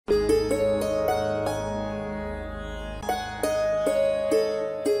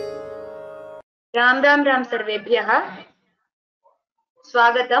Ram Ram Ram Sarvebhyah.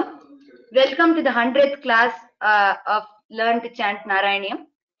 Swagatam. Welcome to the 100th class of Learn to Chant Narayaneeyam.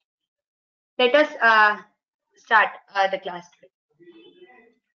 Let us start the class today.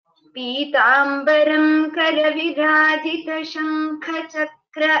 Pitambaram Karavirajita Shankha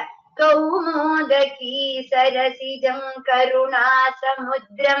Chakra Kaumodaki Sarasijam Karuna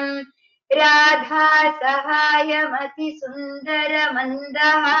Samudram Radha Sahayamati Sundara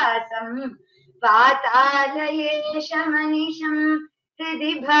Mandahasam Patalayesha Manisham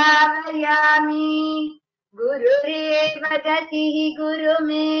Hridhi Bhavayami Gurureva Gatihi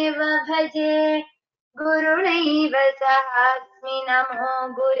Gurumeva Bhaje Gurunaiva Sahasmi Namo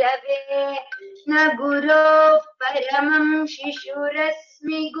Gurave Na Guru Paramam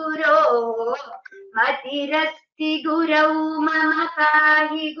Shishurasmi Guru Matirasti Gurau Mama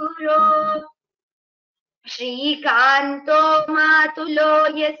Pahi Guru Shri Kanto Matulo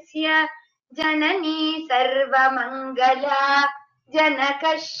Yasya Janani Sarva Mangala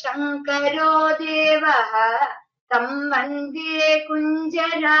Janaka Shankaro Devaha Tam Vande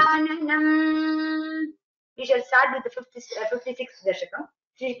Kunjarananam. We shall start with the 56th Dashakam.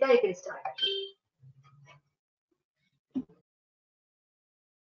 Shrita, you can start.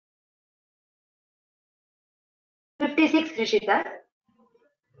 '56, Rishita.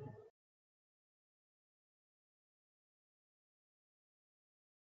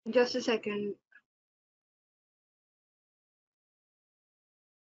 Just a second.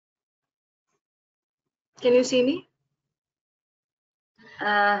 Can you see me?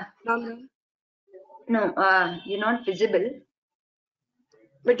 No, you're not visible.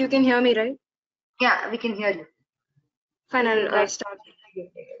 But you can hear me, right? Yeah, we can hear you. Fine, I'll start.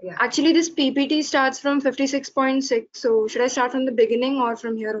 Yeah. Actually, this PPT starts from 56.6. So should I start from the beginning or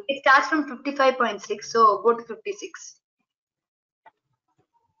from here? It starts from 55.6. So go to 56.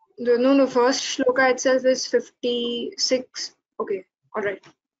 No. First shloka itself is 56. Okay. All right.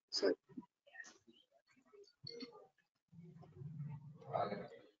 Sorry.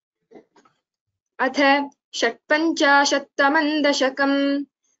 अथ षट्पञ्चाशत्तमं दशकं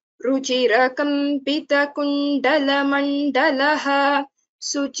रुचिरकम्पितकुण्डलमण्डलः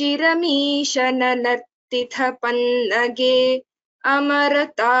सुचिरमीशननर्तितपन्नगे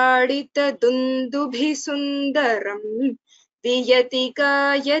अमरताडितदुन्दुभिसुन्दरं वियति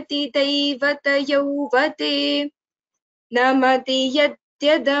गायति दैवतयौवते नमति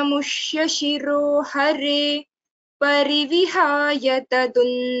यद्यदमुष्य शिरो हरे परिविहाय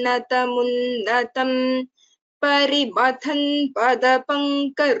तदुन्नतमुन्नतं परिमथन्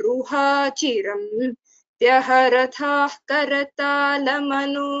पदपङ्करुहाचिरं व्यहरथाः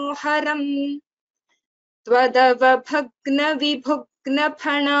करतालमनोहरम्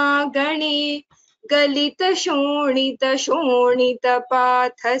त्वदवभग्नविभुग्नफणागणे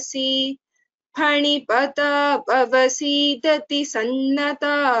गलितशोणितशोणितपाथसि फणिपता भवसीदति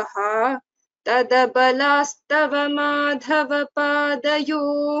सन्नताः तदबलास्तव माधव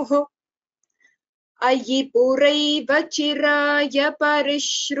पादयोः अयि पुरैव चिराय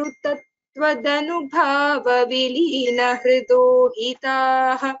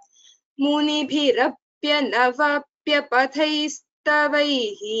परिश्रुतत्वदनुभावविलीनहृदोहिताः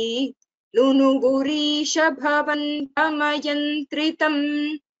मुनिभिरप्यनवाप्यपथैस्तवैः नुनुगुरीश भवन्तमयन्त्रितम्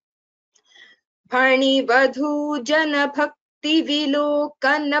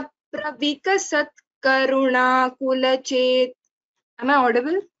फणिवधूजनभक्तिविलोकन प्रविकसत्करुणाकुलचेत्. Am I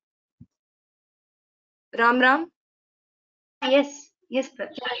audible? Ram? Yes.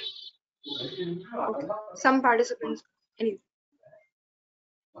 Okay. Some participants. Anyway.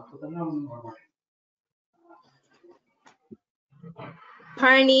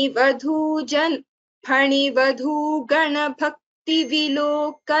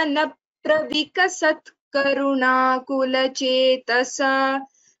 फणिवधूगणभक्तिविलोकन प्रविकसत्करुणाकुलचेतसा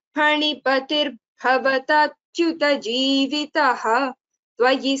फणिपतिर्भवताच्युत जीवितः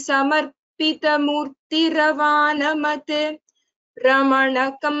त्वयि समर्पितमूर्तिरवानमत्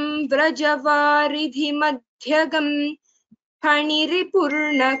रमणकं व्रजवारिधिमध्यगम्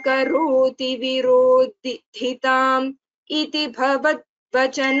फणिरिपूर्णकरोति विरोधिताम् इति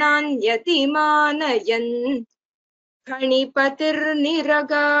भवद्वचनान्यतिमानयन्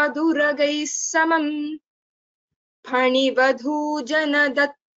फणिपतिर्निरगादुरगैः समम्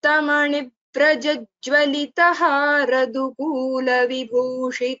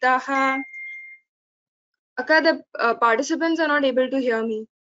फणिवधूजनदत्तमणिव्रजज्वलितहारदुकूलविभूषितः. Akka, the participants are not able to hear me.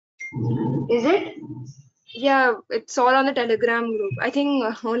 Is it? Yeah, it's all on the Telegram group. I think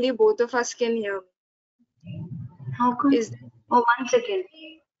only both of us can hear me. How come? Oh, 1 second.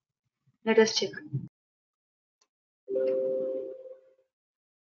 Let us check.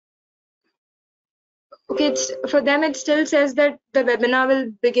 Okay, it's for them. It still says that the webinar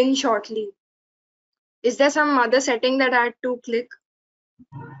will begin shortly. Is there some other setting that I had to click?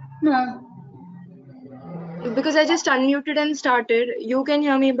 No. Because I just unmuted and started. You can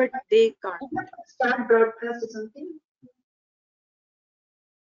hear me, but they can't. Start broadcast or something.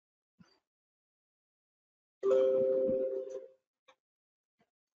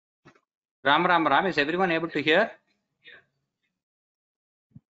 Ram, is everyone able to hear?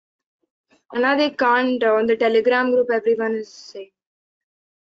 Now they can't. On the Telegram group, everyone is saying.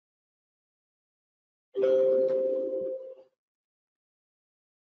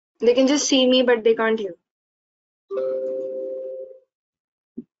 They can just see me, but they can't hear.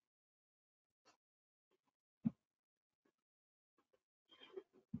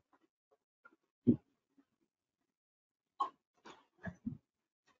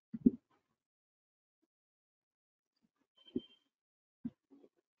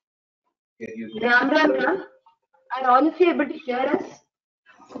 Ram. Are all of you able to hear us?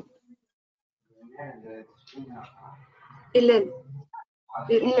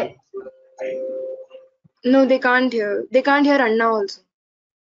 No, they can't hear. They can't hear Anna also.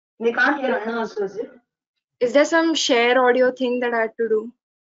 They can't hear Anna also, is it? Is there some share audio thing that I had to do?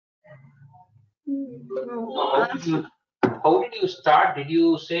 No. How did you start? Did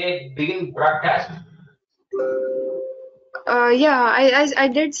you say begin broadcast? Yeah, I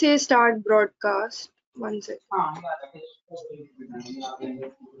did say start broadcast. One second.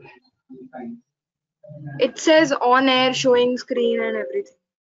 It says on air, showing screen and everything.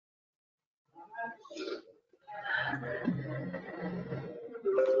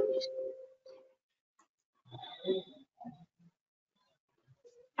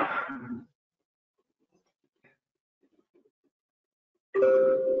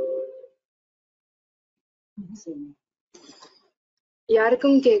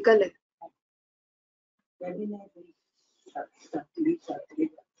 யாருக்கும் கேட்கல.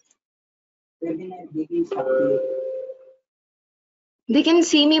 They can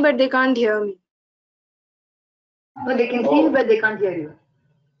see me, but they can't hear me. Oh, they can see you, but they can't hear you.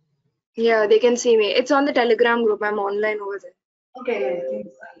 Yeah, they can see me. It's on the Telegram group. I'm online over there. Okay.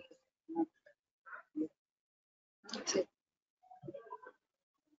 That's it.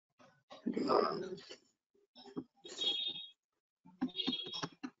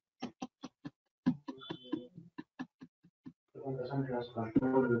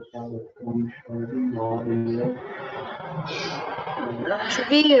 Should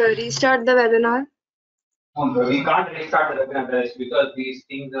we restart the webinar? We can't restart the webinar because these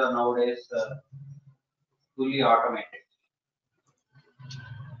things are nowadays fully automated.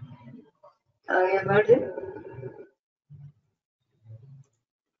 Yeah, heard it.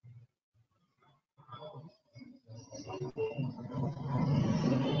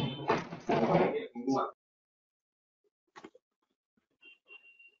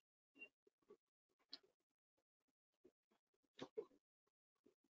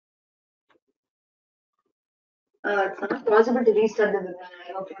 It's not possible to restart the webinar.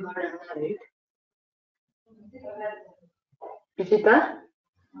 I hope you heard Anna, right? Ishita?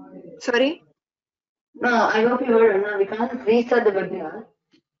 Sorry? No, I hope you heard Anna. We can't restart the webinar.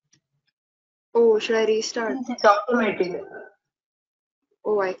 Oh, should I restart? It's automated.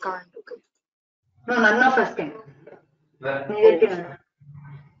 Oh, I can't. Okay. No, none of us can. Neither can Anna.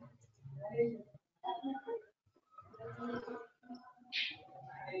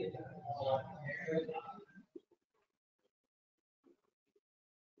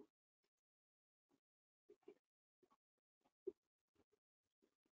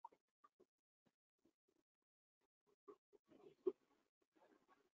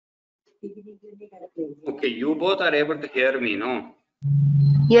 Okay, you both are able to hear me, no?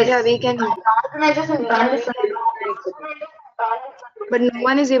 Yes. Yeah, we can hear. Organizers and panelists are able to But no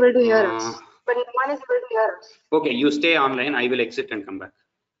one is able to hear us. Okay, you stay online. I will exit and come back.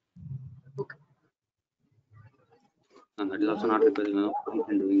 Okay. And that is also not required. No point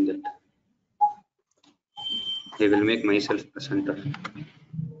in doing that. I will make myself presenter.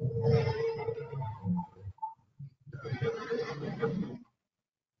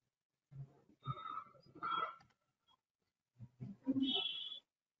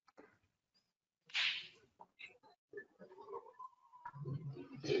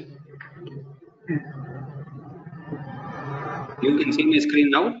 You can see my screen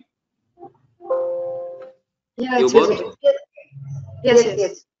now? Yeah, You it's both? visible.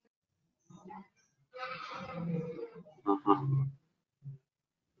 Yes.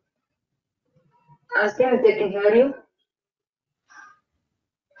 ask them if they can hear you.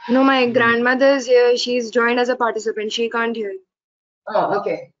 No, my grandmother is here. She's joined as a participant. She can't hear you. Oh,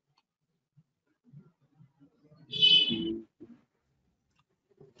 okay.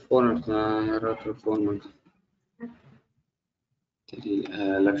 phone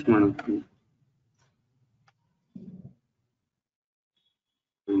Lakshman.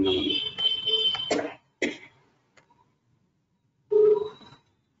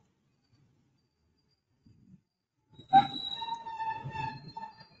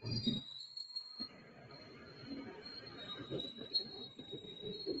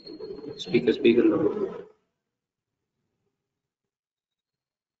 Speaker.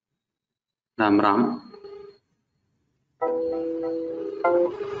 Ram.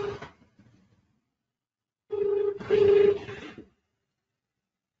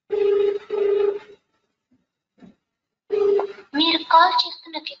 మీరు call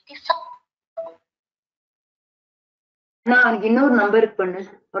చేస్తున్న వ్యక్తి நான் இன்னொரு நம்பருக்கு பண்ணு.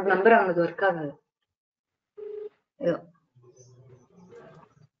 ஒரு number அவனுக்கு work ஆகாது.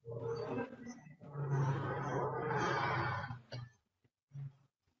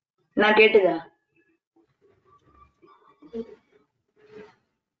 நான் கேட்டுதா?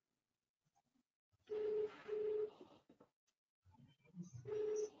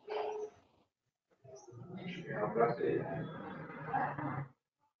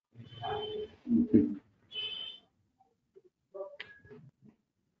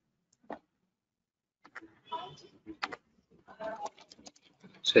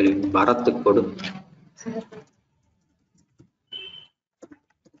 சரி, பரத்துக்கு கொடு.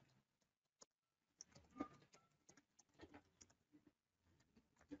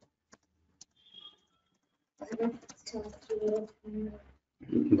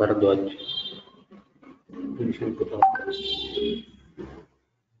 भरद्वाज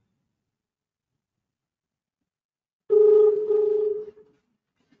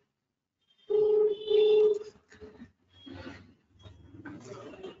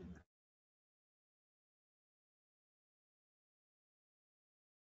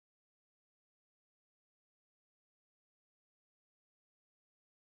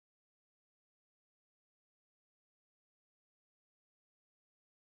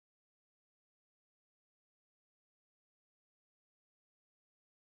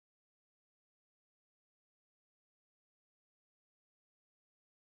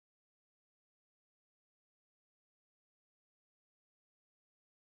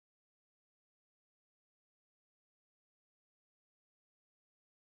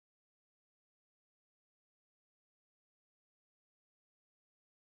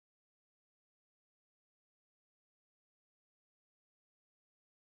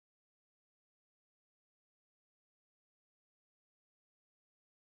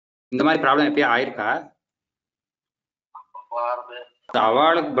இந்த மாதிரி ப்ராப்ளம் எப்பயே ஆயிருக்கா?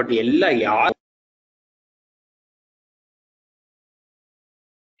 அவளுக்கு பட் எல்லாம் யார்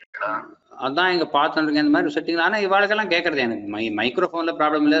அதான் இங்க பார்த்துருக்கேன் இந்த மாதிரி செட்டிங். ஆனா இவாளுக்கெல்லாம் கேட்கறது எனக்கு மைக்ரோஃபோன்ல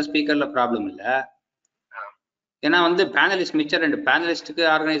ப்ராப்ளம் இல்லை, ஸ்பீக்கர்ல ப்ராப்ளம் இல்லை. ஏன்னா வந்து பேனலிஸ்ட் மிச்சம் 2 பேனலிஸ்டுக்கு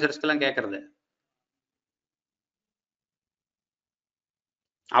ஆர்கனைசர்ஸ்க்கு எல்லாம் கேட்கறது.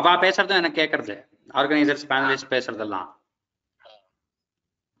 அவா பேசுறதும் எனக்கு கேட்கறது, ஆர்கனைசர்ஸ் பேனலிஸ்ட் பேசுறதெல்லாம்.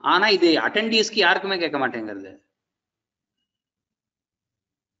 ஆனா இது அட்டெண்டீஸ்க்கு யாருக்குமே கேட்க மாட்டேங்கிறது.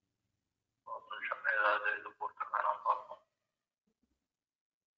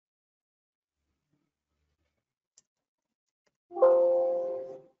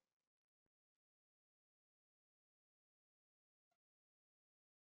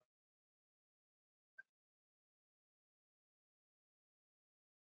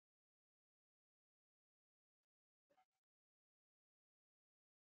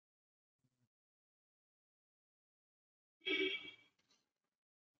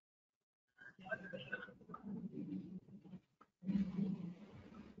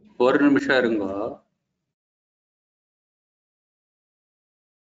 ஒரு நிமிஷம் இருங்கோ.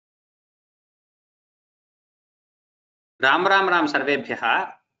 राम राम राम सर्वेभ्यः.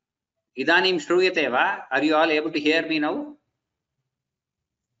 इदानीं श्रूयते वा? Are you all able to hear me now?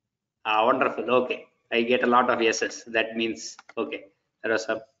 Wonderful. Okay, I get a lot of yeses. That means okay, there was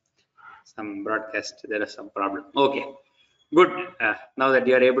some broadcast, there is some problem. Okay, good. Now that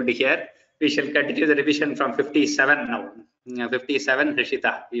you are able to hear, we shall continue the revision from 57 now. 57,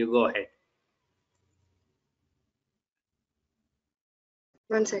 Rishita, you go ahead.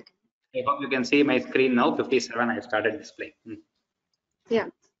 1 second. I hope you can see my screen now. 57 I have started displaying. Yeah.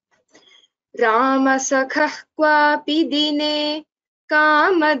 रामसखः क्वापि दिने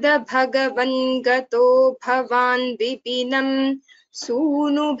कामद भगवन् गतो भवान् विपिनं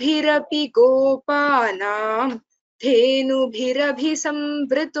सूनुभिरपि गोपानां धेनुभिरभिसंवृतो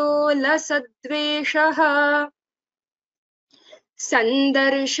लसद्वेषः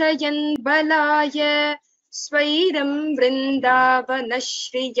सन्दर्शयन् बलाय स्वैरं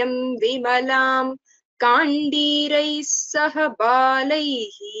वृन्दावनश्रियं विमलां काण्डीरैः सह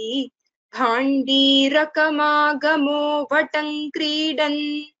बालैः भाण्डीरकमागमो वटं क्रीडन्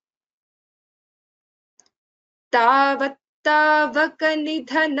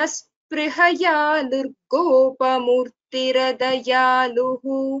तावत्तावकनिधनस्पृहयालुर्गोपमूर्तिरदयालुः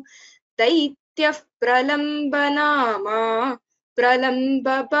दैत्यः प्रलम्बनामा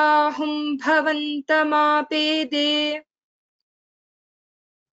प्रलम्बबाहुं भवन्तमापेदे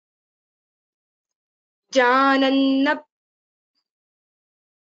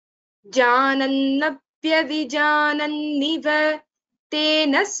जानन्नप्यविजानन्निव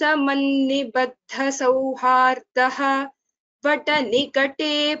तेन समन्निबद्धसौहार्दः वटनिकटे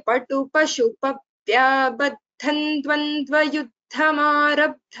पटुपशुपव्याबद्धन्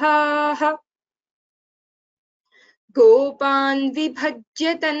द्वन्द्वयुद्धमारब्धाः गोपान्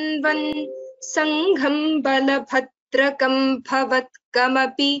विभज्य तन्वन् सङ्घं बलभद्रकं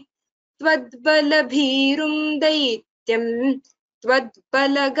भवत्कमपि त्वद्बलभीरुं दैत्यं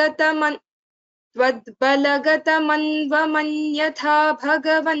त्वद्बलगतमन्वमन्यथा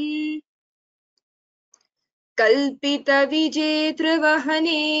भगवन्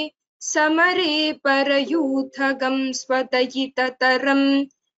कल्पितविजेतृवहने समरे परयूथगं स्वदयिततरं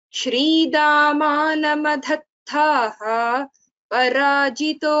श्रीदामानमधत्ताः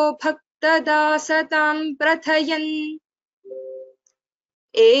पराजितो भक्तदासतां प्रथयन्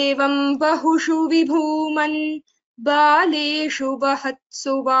एवं बहुषु विभूमन् बालेषु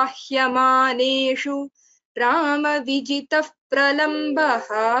वहत्सु वाह्यमानेषु रामविजितः प्रलम्बः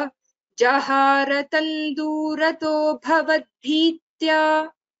जहारतन्दूरतो भवद्भीत्या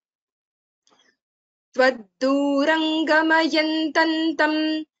त्वद्दूरङ्गमयन्तन्तं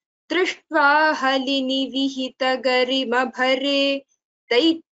दृष्ट्वा हलिनिविहितगरिमभरे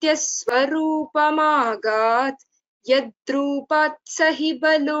दैत्यस्वरूपमागात् यद्रूपात् स हि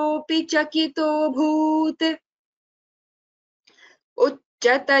बलोऽपि चकितोऽभूत्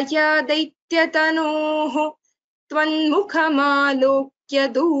उच्चतया दैत्यतनोः त्वन्मुखमालोक्य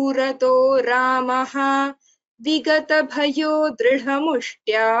दूरतो रामः विगतभयो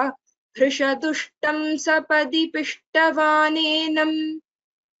दृढमुष्ट्या हृषदुष्टं सपदि पिष्टवानेनम्.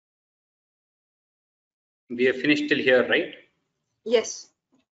 We have finished till here, right? Yes.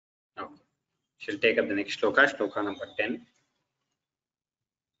 Okay. Shall take up the next shloka, shloka number 10.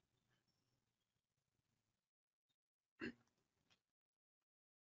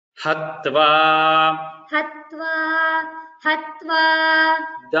 हत्वा हत्वा हत्वा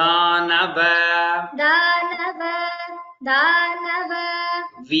दानव दानव दानव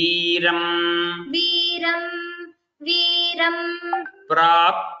वीरं वीरं वीरं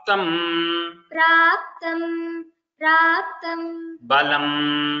प्राप्तं प्राप्तं प्राप्तं बलं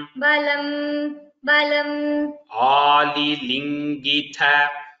बलं बलं आलिलिङ्गित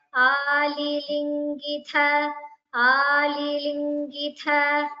आलिलिङ्गित आलिलिङ्गित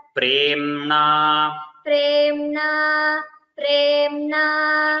प्रेम्णा प्रेम्णा प्रेम्णा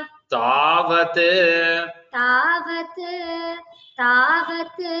तावत् तावत्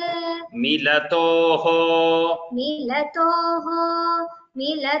तावत् मिलतोः मिलतोः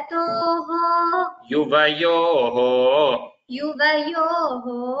मिलतोः युवयोः युवयोः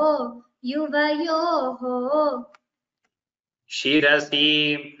युवयोः शिरसि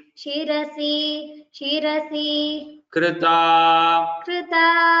शिरसि शिरसि कृता कृता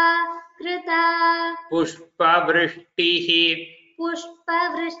कृता पुष्पवृष्टिः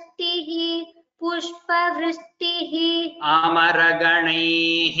पुष्पवृष्टिः पुष्पवृष्टिः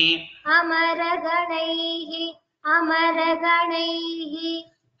अमरगणैः अमरगणैः अमरगणैः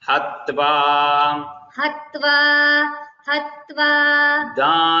हत्वा हत्वा हत्वा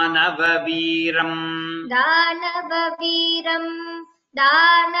दानववीरं दानववीरं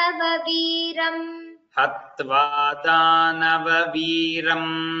दानववीरं हत्वा दानववीरं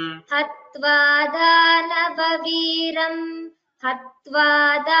हत्वा दानववीरं हत्वा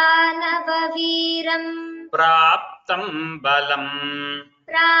दानववीरं प्राप्तं बलं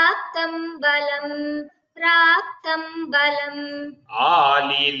प्राप्तं बलं प्राप्तं बलम्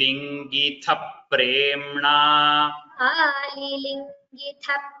आलिलिङ्गित प्रेम्णा आलिलिङ्गित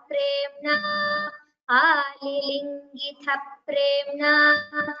प्रेम्णा आलिलिङ्गित प्रेम्णा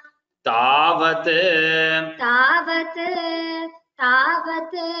तावत् तावत्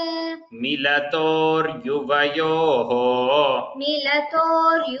तावत् मिलतोर्युवयोः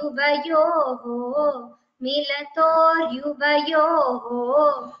मिलतोर्युवयोः मिलतोर्युवयोः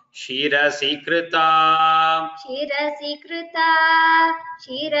शिरसि कृता शिरसि कृता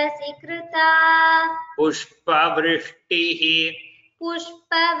शिरसि कृता पुष्पवृष्टिः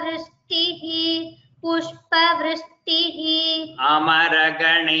पुष्पवृष्टिः पुष्पवृष्टिः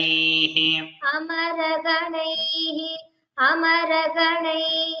अमरगणैः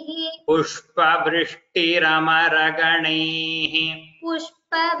अमरगणैः पुष्पवृष्टिरमरगणैः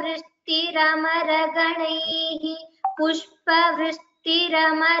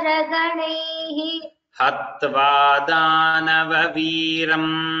पुष्पवृष्टिरमरगणैः हत्वा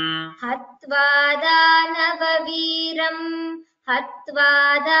दानववीरम्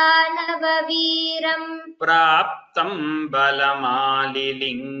प्राप्तं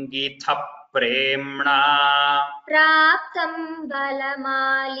बलमालिलिङ्गितः प्रेम्णा प्राप्तं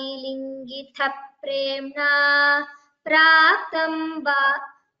बलमालिलिङ्गितः प्रेम्णा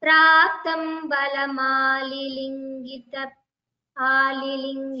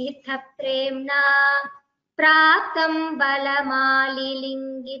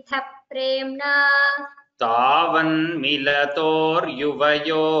तावन्मिलतोर्युवयोः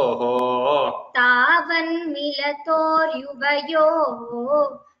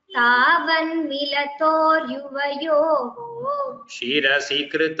शिरसि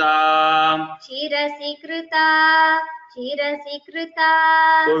कृता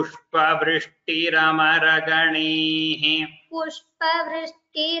पुष्पवृष्टिरमरगणैः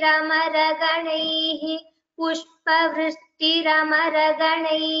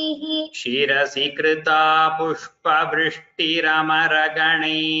शिरसि कृता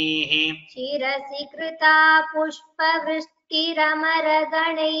पुष्पवृष्टिरमरगणैः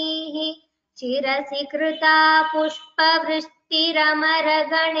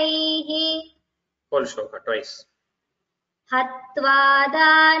Whole shloka twice. हत्वा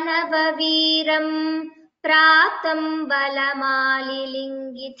दानववीरं प्राप्तं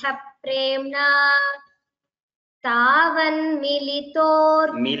बलमालिलिङ्गितः प्रेम्णा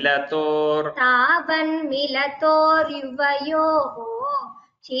तावन्मिलतोर्युवयोः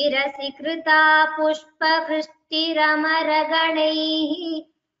शिरसि कृता पुष्पवृष्टिरमरगणैः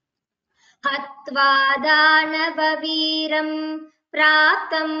हत्वा दानववीरं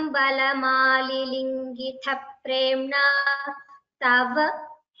प्राप्तं बलमालिलिङ्गितः प्रेम्णा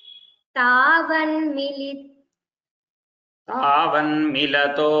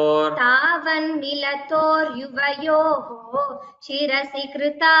तावन्मिलतोर्युवयोः शिरसि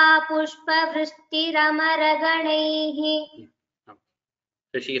कृता पुष्पवृष्टिरमरगणैः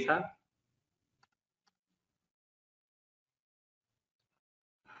Rishika.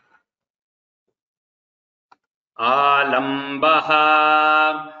 आलम्बः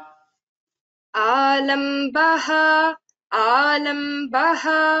आलम्बः आलम्बः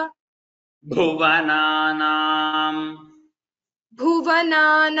भुवनानां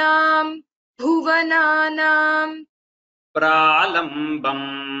भुवनानां भुवनानां प्रालम्बम्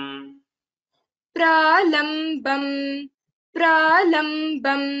प्रालम्बम्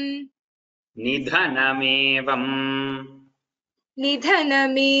प्रालम्बम् निधनमेवम्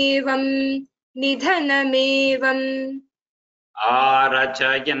निधनमेवम् निधनमेवम्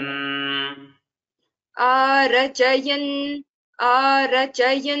आरचयन् आरचयन्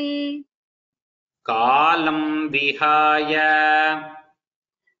आरचयन् कालं विहाय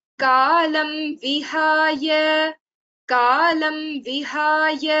कालं विहाय कालं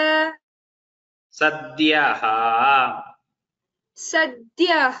विहाय सद्यः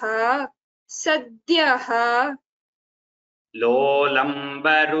सद्यः सद्यः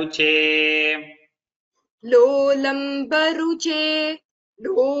लोलम्बरुचे लोलम्बरुचे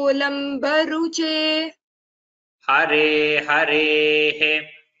लोलम्बरुचे हरे हरेः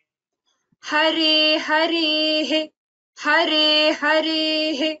हरे हरेः हरे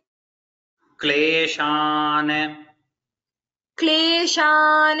हरेः क्लेशान्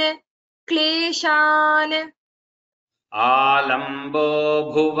क्लेशान् क्लेशान् आलम्बो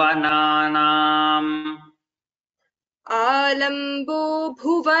भुवनानाम् आलम्बो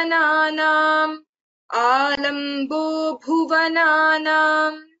भुवनानाम् आलम्बो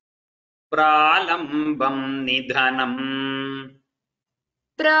भुवनानाम् प्रालम्बं निधनम्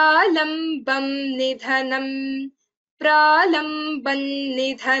प्रालम्बं निधनम् प्रालम्बं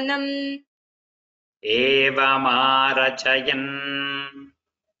निधनम् एवमारचयन्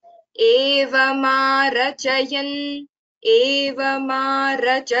एवमारचयन्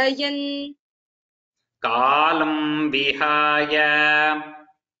एवमारचयन् कालं विहाय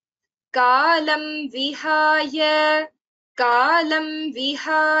कालं विहाय कालं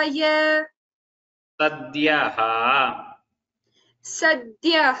विहाय सद्यः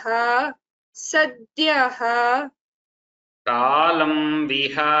सद्यः सद्यः कालं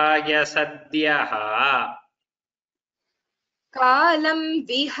विहाय सद्यः कालं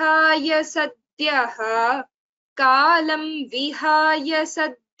विहाय सद्यः कालं विहाय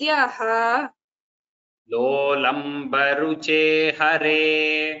सद्यः लोलम्बरुचे हरे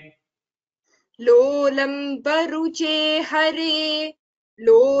लोलम्बरुचे हरे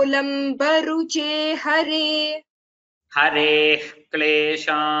लोलम्बरुचे हरे हरेः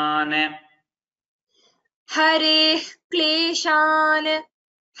क्लेशान् हरेः क्लेशान्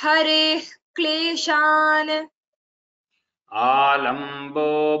हरेः क्लेशान् आलम्बो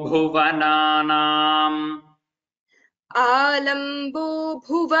भुवनानाम् आलम्बो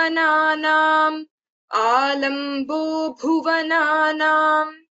भुवनानाम् आलम्बो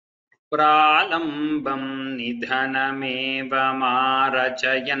भुवनानाम् प्रालम्बं निधनमेव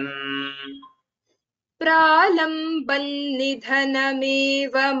मारचयन् प्रालम्बन्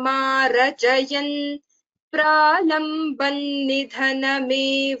निधनमेव मारचयन् प्रालम्बन्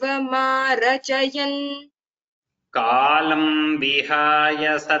निधनमेव मारचयन् कालं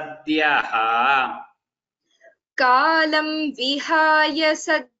विहाय सद्यः कालं विहाय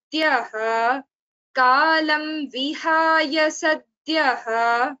सद्यः कालं विहाय सद्यः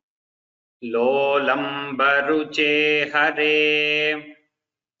लोलम्बरुचे हरे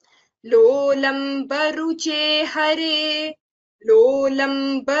लोलम्बरुचे हरे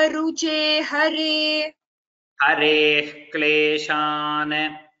लोलम्बरुचे हरे हरेः क्लेशान्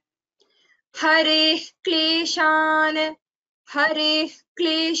हरेः क्लेशान् हरेः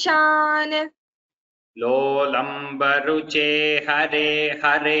क्लेशान् लोलम्बरुचे हरे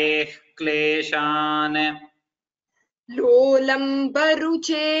हरेः क्लेशान्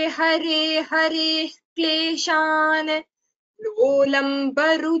लोलम्बरुचे हरे हरेः क्लेशान्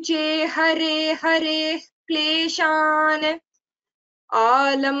लोलम्बरुचे हरे हरेः क्लेशान्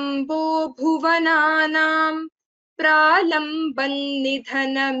आलम्बो भुवनानां प्रालम्बन्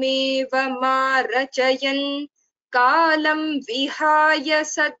निधनमेव मारचयन् कालं विहाय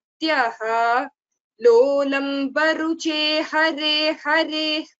सद्यः लोलम्बरुचे हरे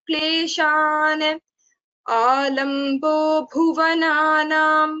हरेः क्लेशान् आलम्बो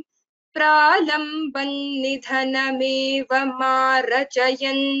भुवनानां प्रालम्बन् निधनमेव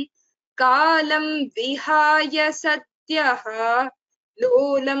मारचयन् कालं विहाय सद्यः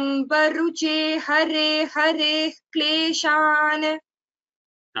लोलम्बरुचे हरे हरेः क्लेशान्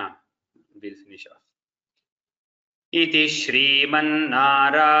we'll finish off. इति श्रीमन्नारायणीये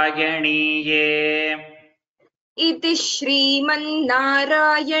इति श्रीमन्नारायणीये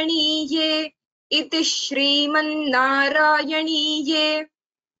इति श्रीमन्नारायणीये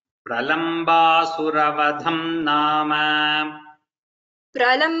प्रलम्बासुरवधं नाम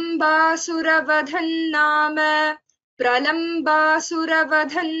प्रलम्बासुरवधं नाम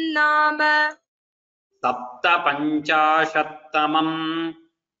प्रलम्बासुरवधं नाम सप्तपञ्चाशत्तमम्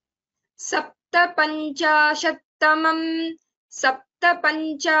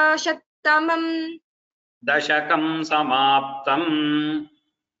सप्तपञ्चाशत्तमम् दशकं समाप्तम्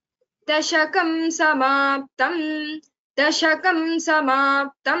दशकं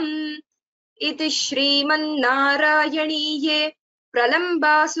समाप्तम् इति श्रीमन्नारायणीये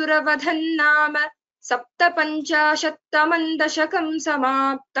प्रलम्बासुरवधं नाम सप्तपञ्चाशत्तमं दशकं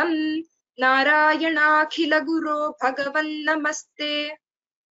समाप्तम् नारायणाखिलगुरो भगवन्नमस्ते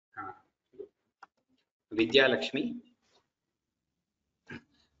विद्यालक्ष्मी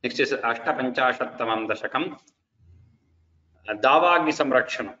नेक्स्ट इज अष्टपञ्चाशत्तमं दशकं दावाग्नि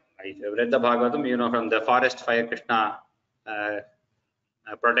संरक्षणम् I have read the Bhagavatam, you know, from the forest fire Krishna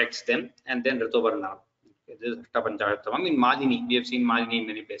protects them, and then Rituvarna. Okay, this is Ashtapanchayattamam in Malini. We have seen Malini in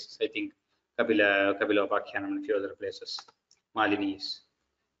many places. I think Kapila Upakhyanam and a few other places. Malini is.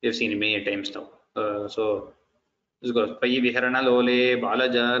 We have seen it many times now. So this goes. Payi Viharana Lole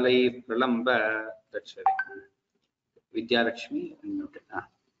Balajalai Pralamba. That's very good. Vidya Lakshmi.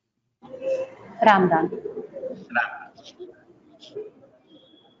 Ram Ram.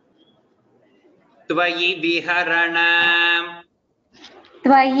 त्वयि विहरण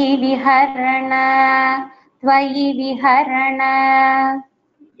त्वयि विहरण त्वयि विहरण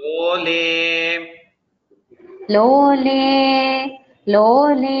लोले लोले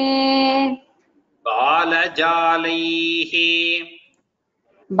लोले बालजालैः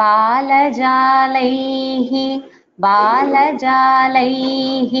बालजालैः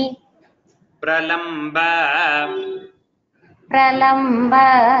बालजालैः प्रलम्ब प्रलम्ब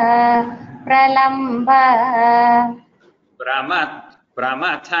प्रलम्ब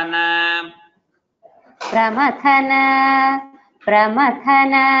प्रमथन प्रमथन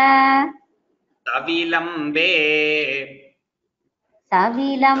प्रमथन सविलम्बे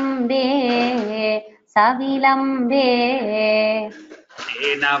सविलम्बे सविलम्बे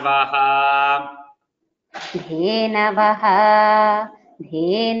धेनवः धेनवः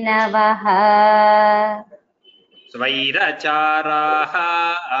धेनवः स्वैरचाराः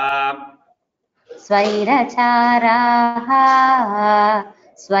स्वैरचाराः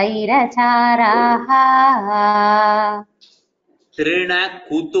स्वैरचाराः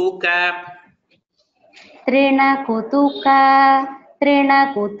तृणकुतुक तृणकुतुक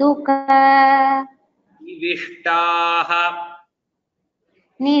तृणकुतुक निविष्टाः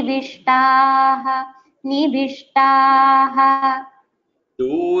निविष्टाः निविष्टाः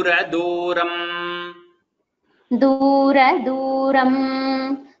दूरदूरम् दूरदूरं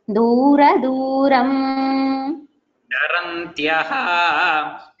दूरदूरम् चरन्त्यः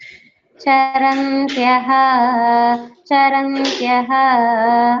चरन्त्यः चरन्त्यः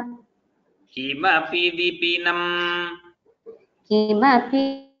किमपि विपिनम् किमपि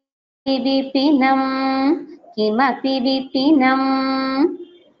विपिनं किमपि विपिनम्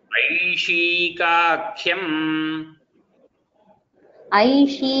ऐशीकाख्यम्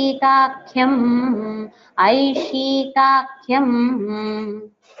ऐशीकाख्यम् ऐशीकाख्यम्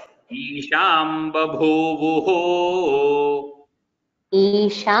ईशां बभूवुः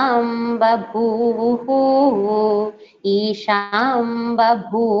ईशां बभूवुः ईशां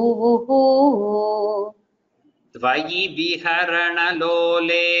बभूवुः त्वयि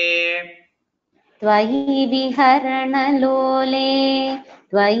विहरणलोले त्वयि विहरणलोले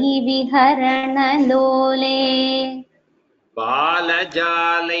त्वयि विहरणलोले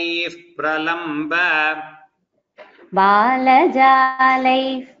बालजालैः प्रलम्ब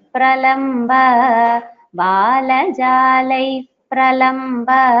बालजालैः प्रलम्ब बालजालैः प्रलम्ब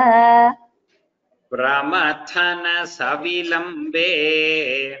प्रमथन सविलम्बे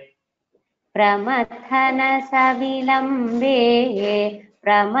प्रमथन सविलम्बे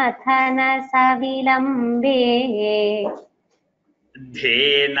प्रमथन सविलम्बे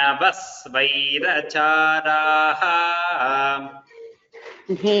धेनवः स्वैरचाराः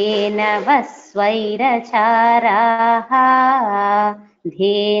धेनवः स्वैरचाराः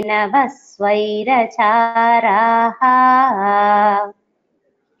धेनवः स्वैरचाराः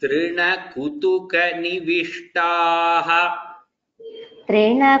तृणकुतुकनिविष्टाः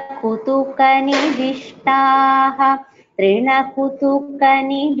तृणकुतुकनिविष्टाः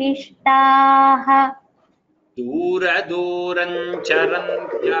तृणकुतुकनिविष्टाः दूरदूरं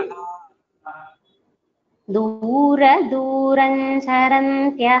चरन्त्यः दूरदूरं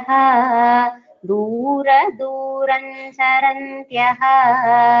चरन्त्यः दूरदूरं चरन्त्यः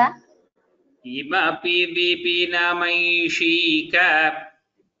किमपि विपिनमैषीक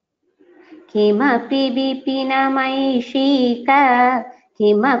किमपि विपिनमैषीक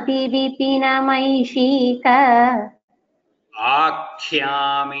किमपि विपिनमैषीक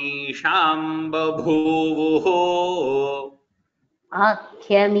आख्यामीशां बभूवुः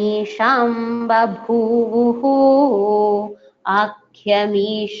आख्यमीशां बभूवुः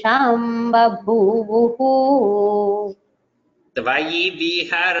आख्यमीशां बभूवुः त्वयि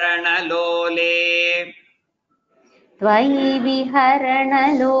विहरणलोले त्वयि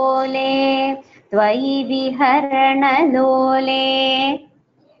विहरणलोले त्वयि विहरणलोले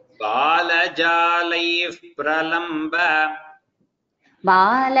बालजालैः प्रलम्ब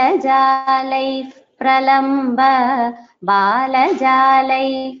बालजालैः प्रलम्ब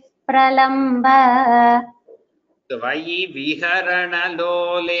बालजालैः प्रलम्ब त्वयि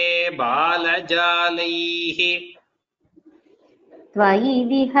विहरणलोले बालजालैः त्वयि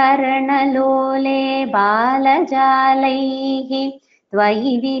विहरणलोले बालजालैः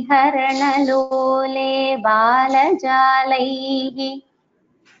त्वयि विहरणलोले बालजालैः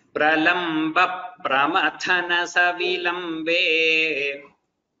प्रलम्ब प्रमथन सविलम्बे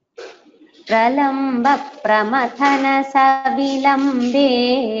प्रलम्ब प्रमथन सविलम्बे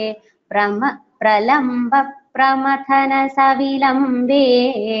प्रलम्ब प्रमथन सविलम्बे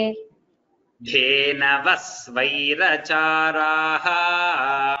धेनवः स्वैरचाराः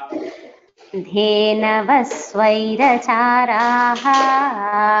धेनवः स्वैरचाराः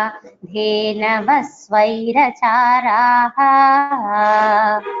धेनवः स्वैरचाराः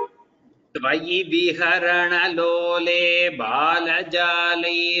त्वयि विहरणलोले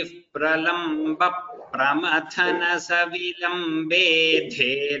बालजालैः प्रलम्ब प्रमथन सविलम्बे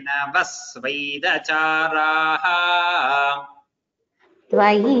धेनवः स्वैरचाराः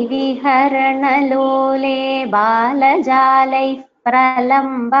त्वयि विहरणलोले बालजालैः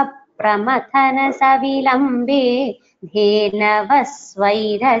प्रलम्ब प्रमथन सविलम्बे धेनवः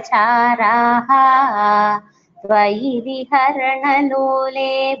स्वैरचाराः त्वयि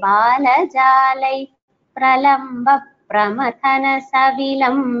विहरणलोले बालजालैः प्रलम्ब प्रमथन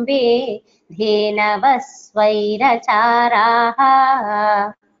सविलम्बे धेनवः स्वैरचाराः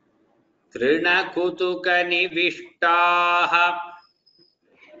तृणकुतुकनिविष्टाः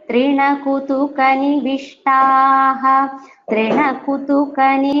तृणकुतुकनिविष्टाः तृणकुतुकनिविष्टाः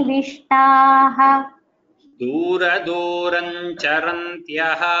दूरदूरं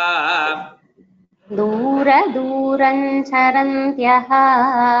चरन्त्यः दूरदूरं चरन्त्यः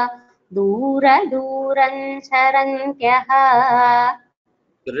दूरदूरं चरन्त्यः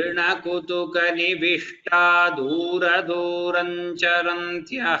तृणकुतुकनिविष्टा दूरदूरं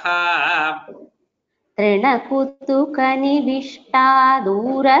चरन्त्यः तृणकुतुकनिविष्टा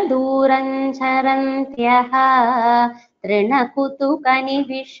दूरदूरं चरन्त्यः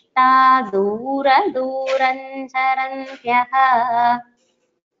तृणकुतुकनिविष्टा दूरदूरं चरन्त्यः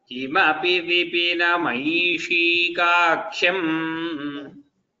किमपि विपिनमैषीकाख्यम्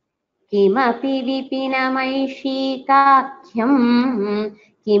किमपि विपिनमैषीकाख्यम्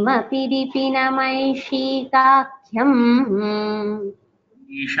किमपि विपिनमैषीकाख्यम्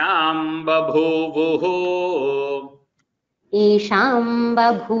ईशां बभूवुः ईशां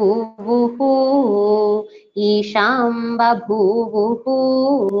बभूवुः ईशां बभूवुः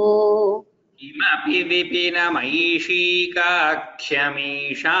किमपि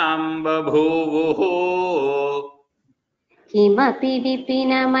विपिनमैषीकाख्यमीशां बभूवुः किमपि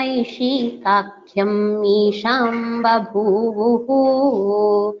विपिनमैषीकाख्यम् ईशां बभूवुः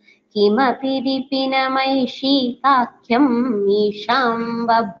किमपि विपिनमैषीकाख्यम् ईशां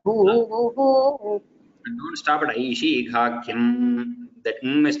बभूवुः. Don't stop at aishikhakyam. That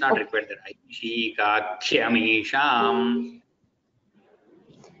is not required there. Aishikakhyamisham.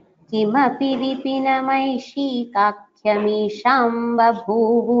 किमपि विपिनमैषीकाख्यमीशां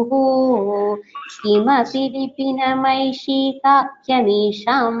बभूवुः किमपि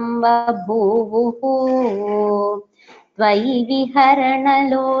विपिनमैषीकाख्यमीशां बभूवुः त्वयि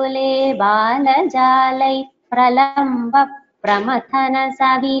विहरणलोले बालजालैः प्रलम्ब प्रमथन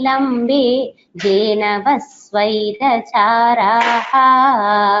सविलम्बे जेनवस्वैरचाराः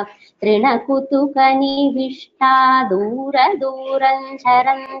तृणकुतुकनिविष्टा दूरदूरं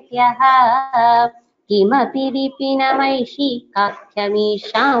चरन्त्यः किमपि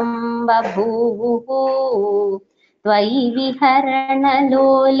विपिनमैषीकाख्यमीशां बभूवुः त्वयि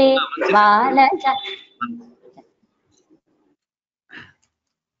विहरणलोले बालजा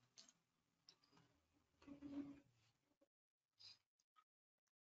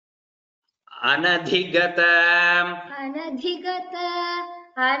अनधिगत अनधिगत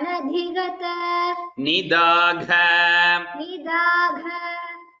अनधिगत निदाघ निदाघ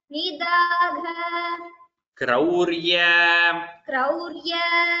निदाघ क्रौर्य क्रौर्य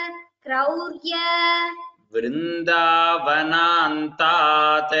क्रौर्य वृन्दावनान्तात्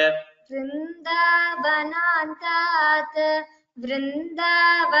वृन्दावनान्तात् वृन्दावनान्तात्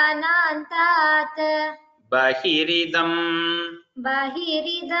बहिरिदं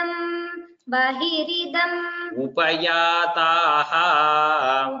बहिरिदं बहिरिदम् उपयाताः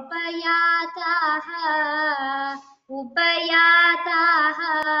उपयाताः उपयाताः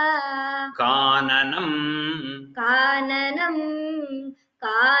काननं काननं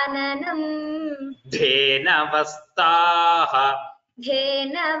काननं धेनवस्ताः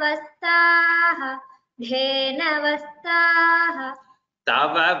धेनवस्ताः धेनवस्ताः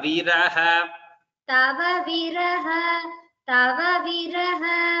तव विरह तव विरह तव विरह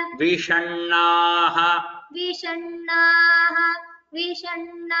विषण्णाः विषण्णाः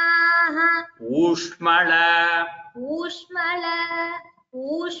विषण्णाः ऊष्मळ ऊष्मल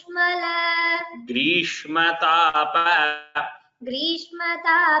ऊष्मल ग्रीष्मताप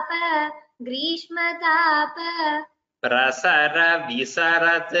ग्रीष्मताप ग्रीष्मताप प्रसर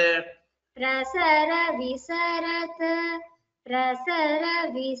विसरत् प्रसर विसरत् प्रसर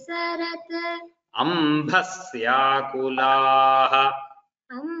विसरत् अम्भस्याकुलाः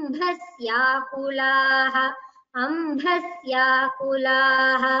अम्भस्याकुलाः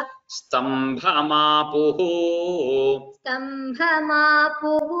अम्भस्याकुलाः स्तम्भमापुः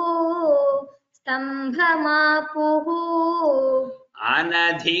स्तम्भमापुः स्तम्भमापुः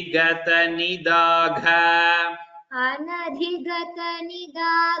अनधिगतनिदाघ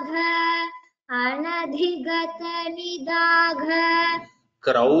अनधिगतनिदाघ अनधिगतनिदाघ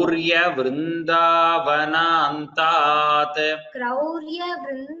क्रौर्यवृन्दावनान्तात्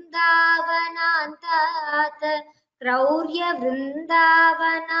क्रौर्यवृन्दावनान्तात्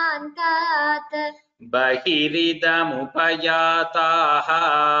क्रौर्यवृन्दावनान्तात् बहिरिदमुपयाताः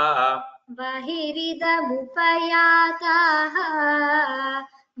बहिरिदमुपयाताः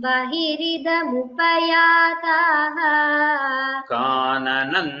बहिरिदमुपयाताः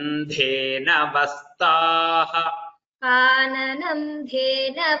काननं धेनवस्ताः काननं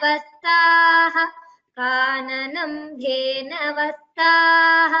धेनवस्ताः काननं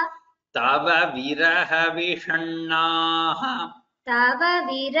धेनवस्ताः तव विरह विषण्णाः तव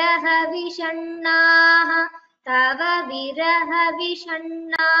विरह विषण्णाः तव विरह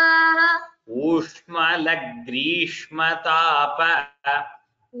विषण्णाः ऊष्मलग्रीष्मताप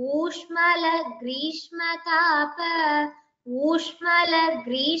ऊष्मलग्रीष्मताप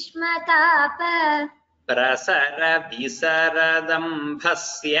ऊष्मलग्रीष्मताप प्रसर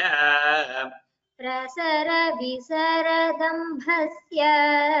विसरदम्भस्य प्रसर विसरदम्भस्य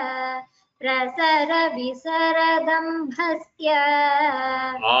प्रसर विसरदम्भस्य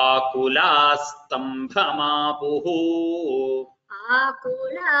आकुलास्तम्भमापुः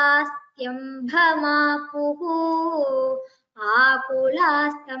आकुलास्त्यम्भमापुः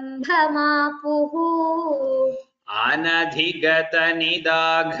आकुलास्तम्भमापुः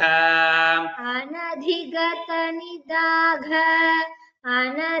अनधिगतनिदाघ अनधिगतनिदाघ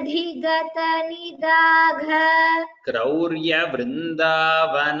अनधिगतनिदाघ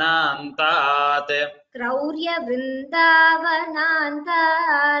क्रौर्यवृन्दावनान्तात्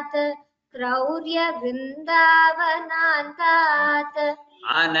क्रौर्यवृन्दावनान्तात् क्रौर्यवृन्दावनान्तात्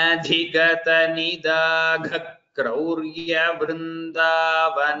अनधिगतनिदाघ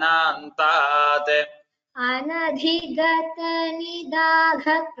क्रौर्यवृन्दावनान्तात् अनधिगतनिदाघ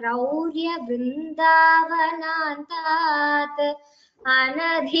क्रौर्यवृन्दावनान्तात्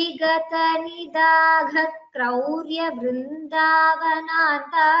अनधिगतनिदाघ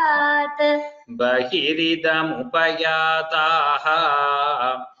क्रौर्यवृन्दावनान्तात् बहिरिदमुपयाताः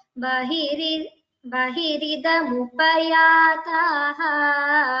बहिरिदमुपयाताः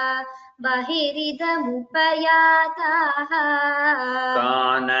बहिरिदमुपयाताः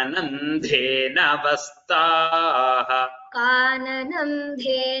काननं धेनवस्ताः काननं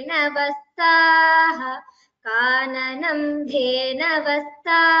धेनवस्ताः काननं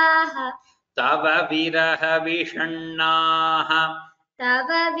धेनवस्ताः तव विरह विषण्णाः तव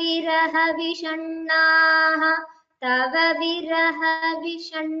विरह विषण्णाः तव विरह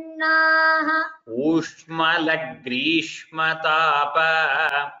विषण्णाः ऊष्मलग्रीष्मताप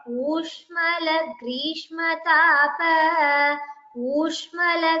ऊष्मलग्रीष्मताप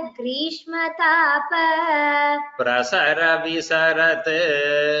ऊष्मलग्रीष्मताप प्रसर विसरत्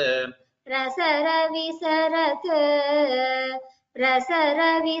प्रसर विसरत् प्रसर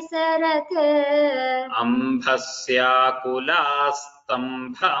विसरत्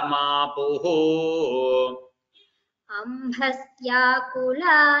अम्भस्याकुलास्तम्भमापुः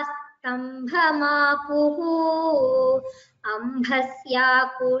अम्भस्याकुलास्तम्भमापुः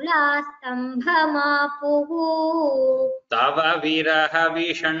अम्भस्याकुलास्तम्भमापुः तव विरह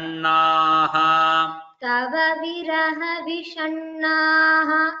विषण्णाः तव विरह विषण्णाः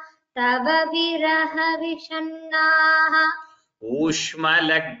तव विरह विषण्णाः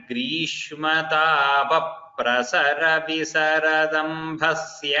ऊष्मलग्रीष्मताप प्रसर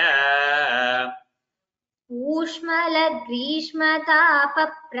विसरदम्भस्य ऊष्मलग्रीष्मताप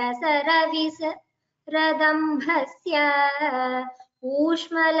प्रसर विसरदम्भस्य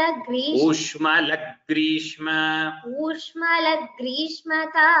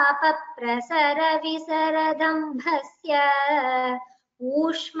ऊष्मलग्रीष्मताप प्रसर विसरदम्भस्य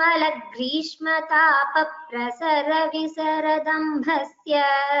ऊष्मलग्रीष्मताप प्रसर विसरदम्भस्य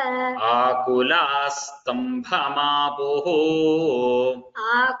आकुलास्तम्भमापुः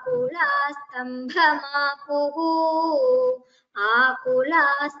आकुलास्तम्भमापुः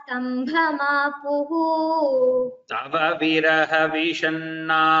आकुलास्तम्भमापुः तव विरह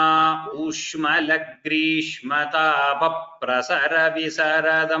विषण्णा ऊष्मलग्रीष्मताप प्रसर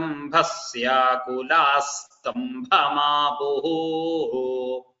विसरदम्भस्याकुलास्तम्भमापुः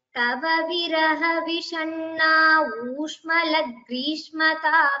तव विरह विषण्णा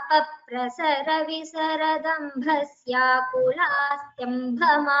ऊष्मलग्रीष्मताप प्रसर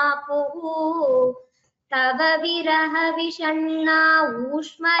विसरदम्भस्याकुलास्तम्भमापुः तव विरह विषण्णा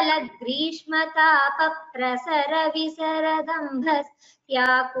ऊष्मलग्रीष्मताप प्रसर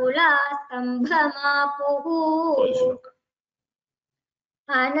विसरदम्भस्याकुलास्तम्भमापुः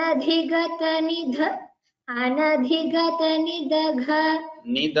अनधिगतनिदघ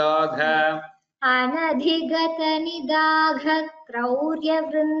निदाघ अनधिगतनिदाघ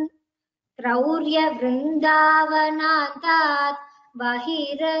क्रौर्यवृन्दावनान्तात्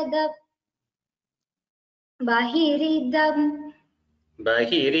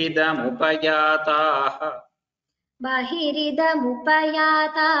बहिरिदमुपयाताः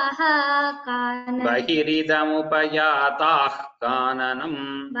बहिरिदमुपयाताः काननं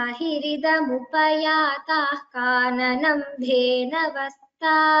बहिरिदमुपयाताः काननं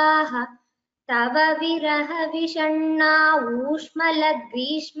धेनवस्ताः तव विरह विषण्णा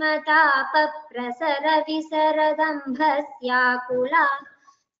ऊष्मलग्रीष्मताप प्रसर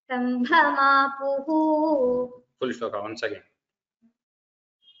विसरदम्भस्याकुलास्तम्भमापुः. Full shloka once again.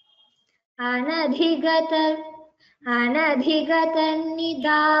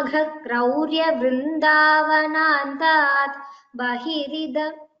 अनधिगतन्निदाघक्रौर्यवृन्दावनान्तात्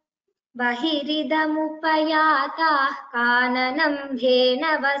बहिरिदमुपयाताः काननं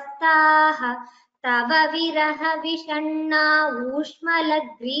धेनवस्ताः तव विरह विषण्णा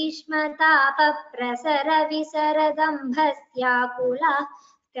ऊष्मलग्रीष्मतापप्रसरविसरदम्भस्याकुलाः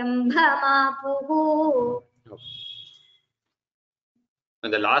स्तम्भमापुः.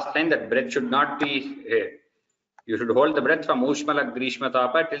 And the last line, that breath should not be, you should hold the breath from Ushmala Grishma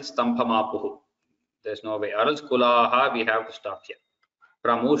Tapa till Stambhamapuhu. There's no way. Or else Kulaha, we have to stop here.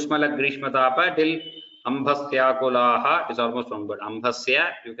 From Ushmala Grishma Tapa till Ambhasya Kulaha is almost one word.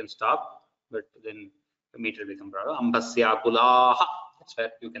 Ambhasya, you can stop, but then the meter will become broader. Ambhasya Kulaha, that's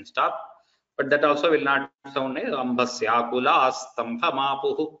where you can stop. But that also will not sound like Ambhasya Kula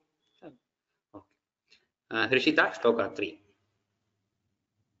Stambhamapuhu. Okay. Hrishita, Shloka 3.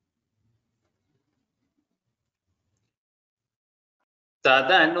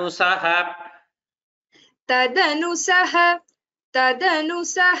 तदनुसह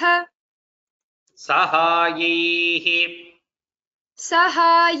सहायैः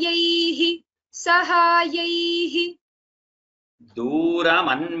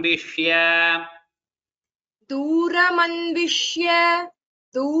दूरमन्विष्य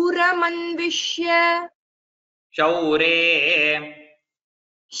शौरे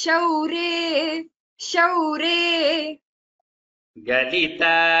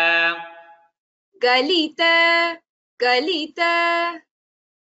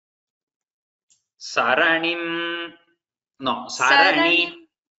गलित सरणिं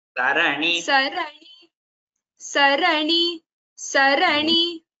सरणी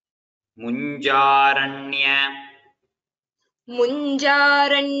मुञ्जारण्य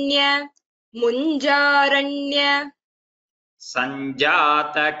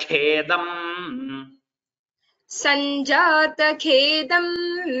संजातखेदं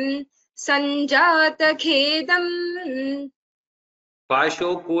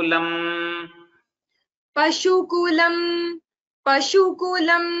पशुकुलम्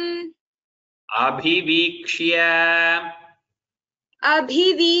अभिवीक्ष्य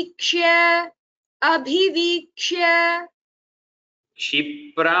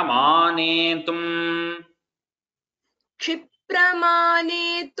क्षिप्रमानेतुं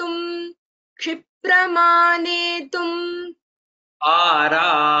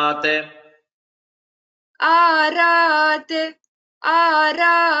आरात्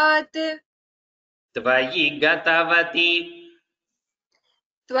त्वयि गतवती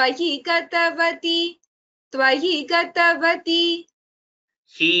ही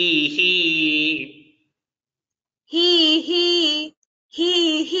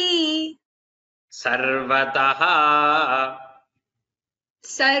सर्वतः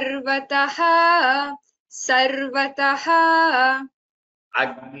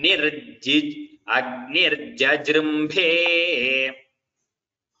अग्निर्जजृम्भे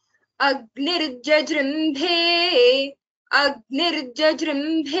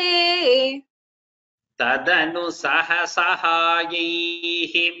तदनु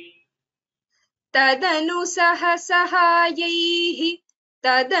सहसहायैः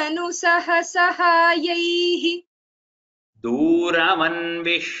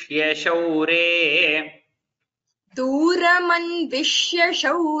दूरमन्विष्य शौरे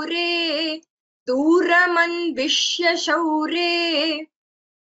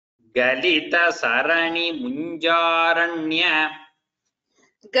गलितसरणिमुञ्जारण्य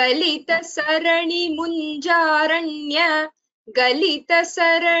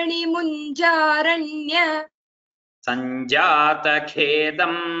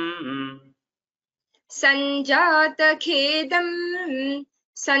संजातखेदं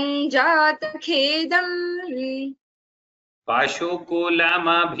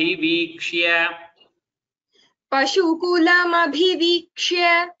पशुकुलमभिवीक्ष्य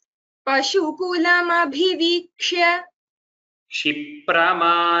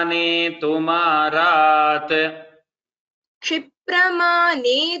क्षिप्रमानेतुमारात्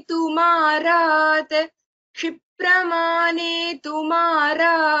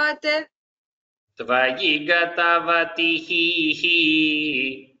त्वयि गतवती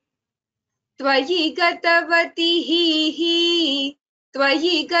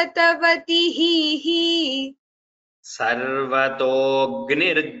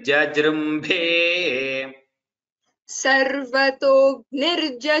सर्वतोऽग्निर्जजृम्भे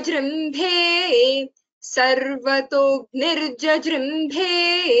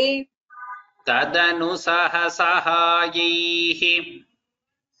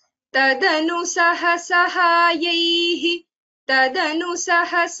तदनु सहसहायैः तदनु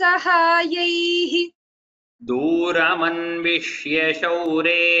सहसहायैः दूरमन्विष्य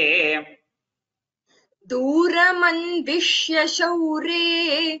शौरे दूरमन्विष्य शौरे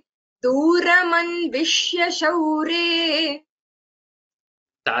दूरमन्विष्य शौरे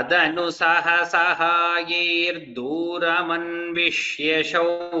तदनु सहसहायैर्दूरमन्विष्य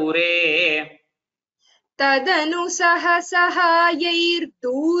शौरे तदनु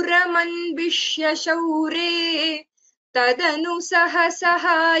सहसहायैर्दूरमन्विष्य शौरे तदनु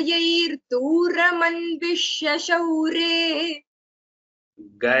सहसहायैर्दूरमन्विष्य शौरे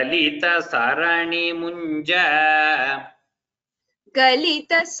गलितसरणिमुञ्ज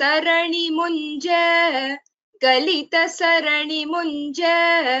गलितसरणिमुञ्ज गलितसरणिमुञ्ज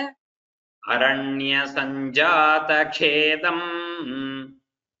अरण्यसञ्जातखेदम्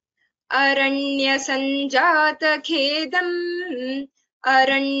अरण्यसञ्जातखेदम्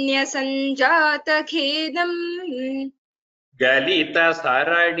अरण्यसञ्जातखेदम्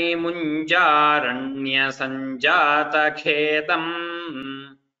गलितसरणिमुञ्जारण्यसञ्जातखेदम्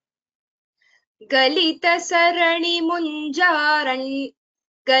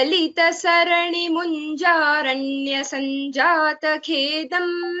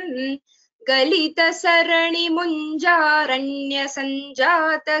गलितसरणिमुञ्जारण्यसञ्जातखेदम्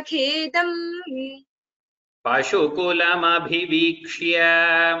गलितसरणिमुञ्जारण्यसञ्जातखेदम् पशुकुलमभिवीक्ष्य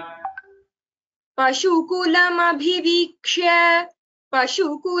पशुकुलमभिवीक्ष्य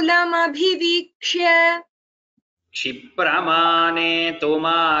पशुकुलमभिवीक्ष्य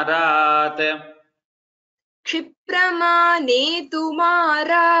क्षिप्रमानेतुमारात्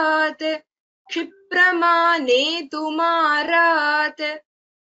क्षिप्रमानेतुमारात् क्षिप्रमानेतुमारात्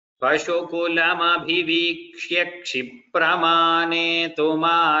पशुकुलमभिवीक्ष्य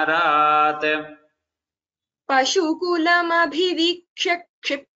क्षिप्रमानेतुमारात् पशुकुलमभिवीक्ष्य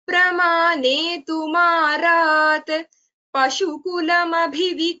क्षिप्रमानेतुमारात्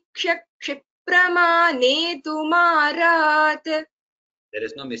पशुकुलमभिवीक्ष्य क्षिप्रमानेतुमारात् There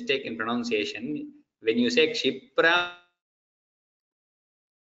is no mistake in pronunciation. When you say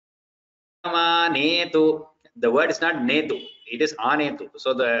Kshipramanetu, the word is not netu, it is anetu.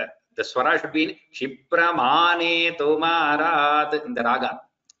 So the swara should be in Kshipramanetu marat in the raga.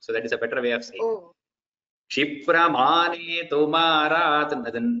 So that is a better way of saying. Oh. Kshipramanetu marat,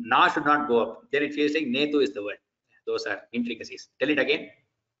 the na should not go up. Then it feels like netu is the word. Those are intricacies. Tell it again.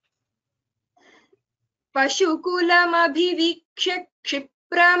 पशुकुलमभिवीक्ष्य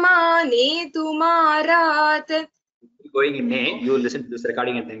क्षिप्रमानेतुमारात् Going in ne, you listen to this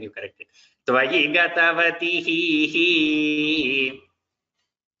recording and then you correct it. Tvayi gatavati hi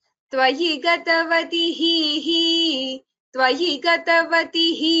त्वयि गतवति हि त्वयि गतवति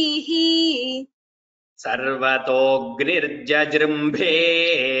हि सर्वतोऽग्निर्जजृम्भे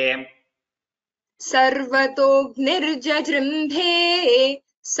सर्वतोऽग्निर्जजृम्भे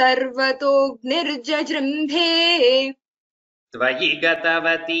सर्वतोऽग्निर्जजृम्भे त्वयि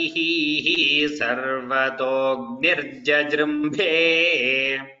गतवति हि सर्वतोऽग्निर्जजृम्भे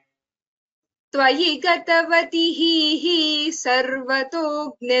त्वयि गतवति हि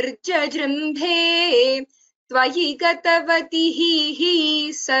सर्वतोऽग्निर्जजृम्भे त्वयि गतवति हि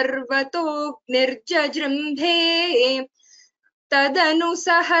सर्वतोऽग्निर्जजृम्भे तदनु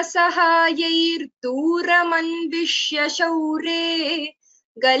सहसहायैर्दूरमन्विष्य शौरे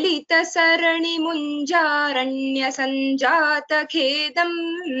गलितसरणिमुञ्जारण्यसञ्जातखेदम्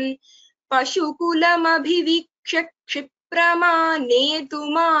पशुकुलमभिवीक्ष्य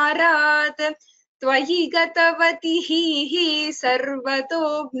क्षिप्रमानेतुमारात् त्वयि गतवति हि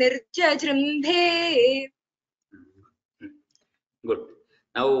सर्वतोऽग्निर्जजृम्भे. Good.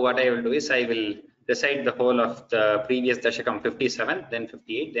 Now what I will do is I will recite the whole of the previous Dashakam 57, then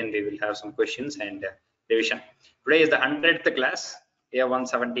 58, then we will have some questions and revision. Today is the 100th class. We have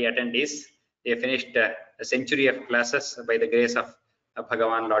 170 attendees. They have finished a century of classes by the grace of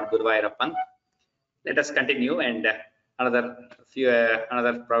Bhagavan Lord Guruvayurappan. Let us continue and another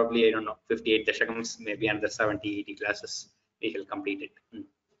probably, I don't know, 58 Dashakams, maybe another 70, 80 classes we will complete it.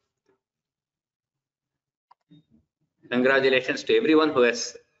 Congratulations to everyone who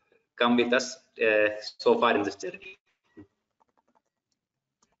has come with us so far in this journey.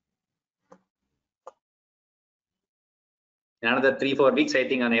 In another 3-4 weeks, I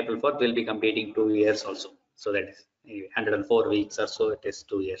think on April 4th, we'll be completing 2 years also. So that is 104 weeks or so, it is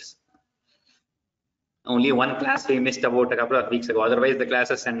 2 years. Only one class we missed about a couple of weeks ago. Otherwise, the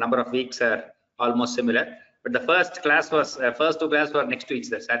classes and number of weeks are almost similar. But the first two classes were next to each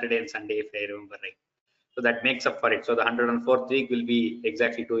other, Saturday and Sunday, if I remember right. So that makes up for it. So the 104th week will be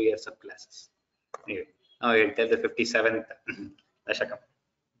exactly 2 years of classes. Anyway, now I will tell the 57th Dashakam.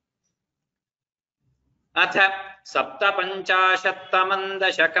 अथ सप्तपञ्चाशत्तमं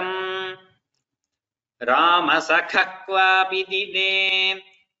दशकम् रामसखः क्वापि दिने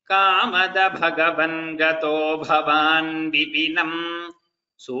कामद भगवन् गतो भवान् विपिनम्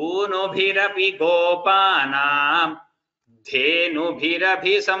सूनुभिरपि गोपानां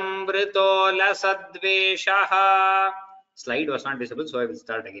धेनुभिरभिसंवृतो लसद्वेषः. Slide was not visible, so I will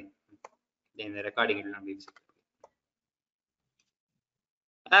start again. Then the recording will not be visible.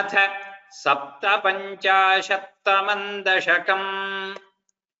 अथ सप्तपञ्चाशत्तमं दशकम्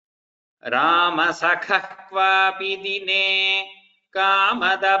रामसखः क्वापि दिने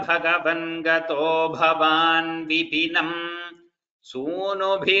कामद भगवन् गतो भवान् विपिनम्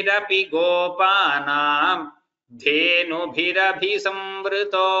सूनुभिरपि गोपानां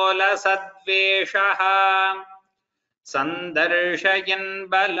धेनुभिरभिसंवृतो लसद्वेषः सन्दर्शयन्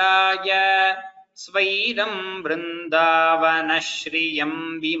बलाय स्वैरं वृन्दावनश्रियं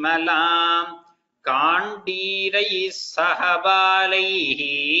विमलां काण्डीरैः सह बालैः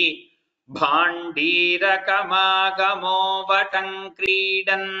भाण्डीरकमागमो वटं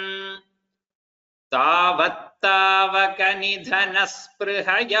क्रीडन्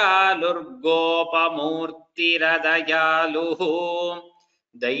तावत्तावकनिधनस्पृहयालुर्गोपमूर्तिरदयालुः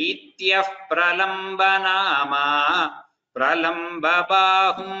दैत्यः प्रलम्बनामा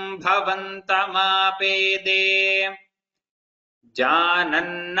प्रलम्बबाहुं भवन्तमापेदे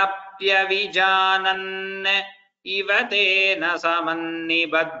जानन्नप्यविजानन् इव तेन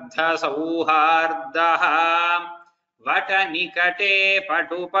समन्निबद्धसौहार्दः वटनिकटे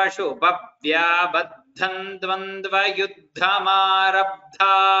पटुपशुपव्याबद्धं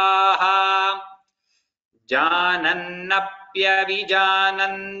द्वन्द्वयुद्धमारब्धाः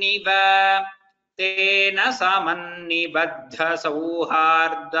जानन्नप्यविजानन्निव तेन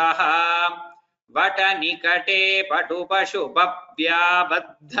समन्निबद्धसौहार्दः वटनिकटे पटुपशुपव्याबद्धं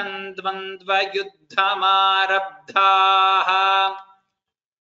द्वन्द्वयुद्धमारब्धाः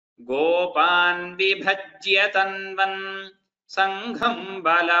गोपान् विभज्य तन्वन् संघं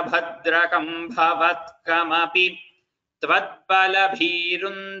बलभद्रकं भवत्कमपि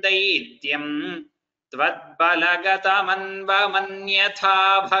त्वद्बलभीरुन्दैत्यं त्वद्बलगतमन्वमन्यथा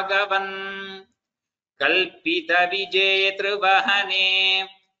भगवन् कल्पितविजेतृवहने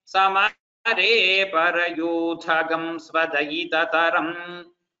समरे परयूथगं स्वदयिततरं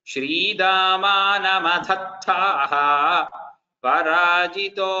श्रीदामानमधत्ताः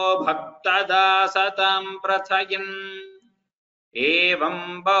पराजितो भक्तदासतां प्रथयन् एवं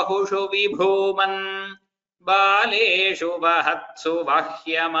बहुषु विभूमन् बालेषु वहत्सु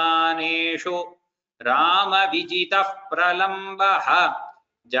वह्यमानेषु रामविजितः प्रलम्बः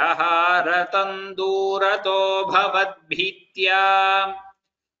जहारतन्दूरतो भवद्भीत्या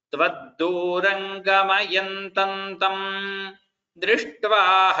त्वद्दूरङ्गमयन्तं तं दृष्ट्वा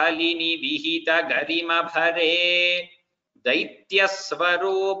हलिनिविहितगरिमभरे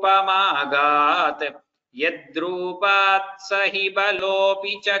दैत्यस्वरूपमागात् यद्रूपात् स हि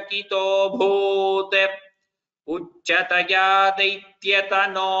बलोऽपि चकितोऽभूत् उच्चतया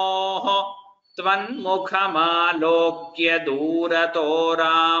दैत्यतनोः त्वन्मुखमालोक्य दूरतो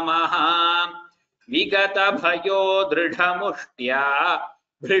रामः विगतभयो दृढमुष्ट्या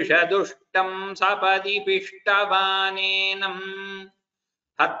भृशदुष्टं सपदि पिष्टवानेनम्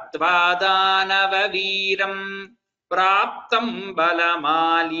हत्वा दानववीरं प्राप्तं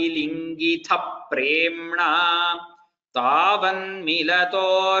बलमालिलिङ्गितः प्रेम्णा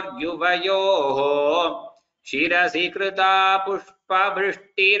तावन्मिलतोर्युवयोः शिरसि कृता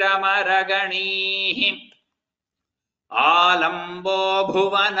पुष्पवृष्टिरमरगणैः आलम्बो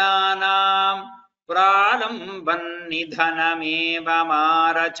भुवनानां प्रालम्बन्निधनमेव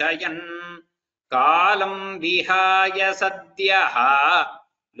मारचयन् कालं विहाय सद्यः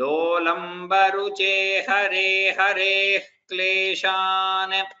लोलम्बरुचे हरे हरेः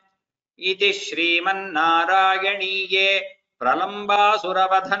क्लेशान् इति श्रीमन्नारायणीये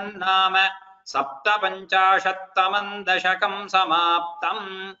प्रलम्बासुरवधन् नाम सप्तपञ्चाशत्तमं दशकं समाप्तम्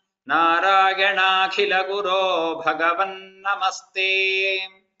नारायणाखिलगुरो भगवन्नमस्ते.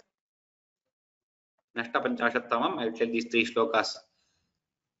 अष्टपञ्चाशत्तमम्. I will tell these three shlokas.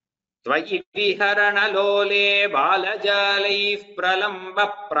 त्वयि विहरणलोले बालजालैः प्रलम्ब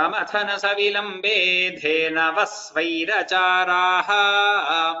प्रमथन सविलम्बे धेनवः स्वैरचाराः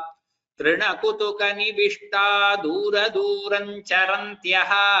तृणकुतुकनिविष्टा दूरदूरं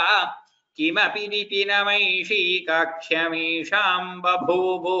चरन्त्यः किमपि विपिनमैषीकाक्ष्यमीषां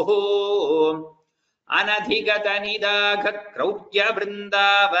बभूवुः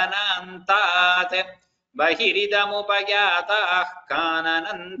अनधिगतनिदाघक्रौर्यवृन्दावनान्तात् बहिरिदमुपयाताः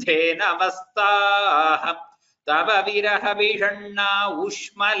काननन्धेनवस्ताः Tava viraha vishanna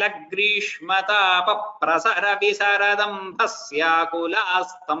ushmala grishmatapa prasara visaradam bhasya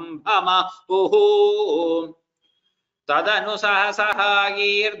kulastambhama uhu tadanu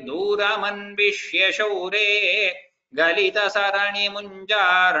sahasahagir duramanvishya shaure galita sarani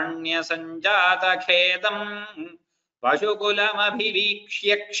munjaranya sanjata khedam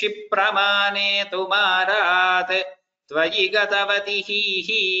pashukulamabhivikshya kshipramane tumarat tvayi gatavati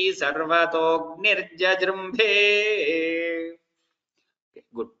hi sarvatognirjajrumbhe.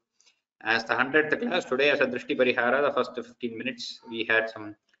 Good. As the 100th class today, as a Drishti Parihara, the first 15 minutes we had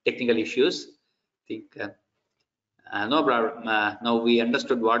some technical issues. I think no problem. Now we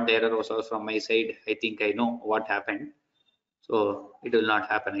understood what the error was from my side. I think I know what happened. So it will not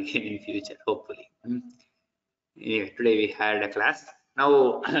happen again in future, hopefully. Anyway, today we had a class.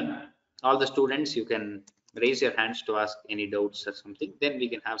 Now all the students, you can raise your hands to ask any doubts or something. Then we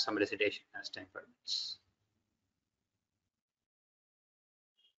can have some recitation as time permits.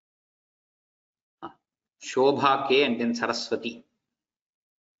 Shobha K and then Saraswati.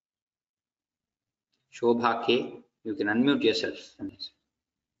 Shobha K, you can unmute yourself.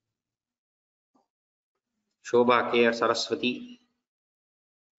 Shobha K or Saraswati.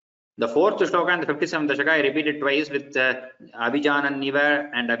 The fourth shloka and the 57th dashaka I repeated twice with Abhijanan Niva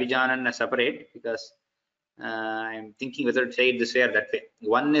and Abhijanan separate because I'm thinking whether to say it this way or that way.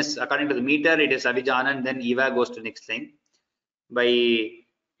 One is according to the meter, it is Abhijanan, then Eva goes to the next line. By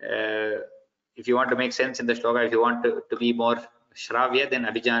if you want to make sense in the shloka, if you want to be more Shravya, then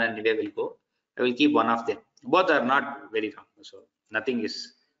Abhijanan and Niva will go. I will keep one of them. Both are not very wrong, so nothing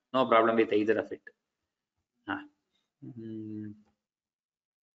is, no problem with either of it.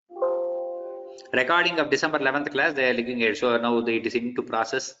 Recording of December 11th class, they are looking at, so now it is into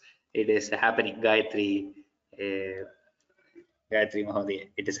process. It is happening. Gayatri Mahodaya,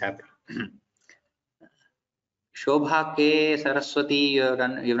 it is happening. Shobha K, Saraswati, you've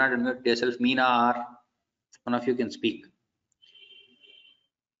not unmuted yourself. Meena R, one of you can speak.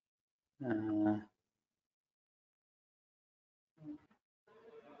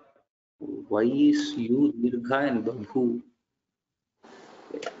 Why is you Dirgha and Babhu?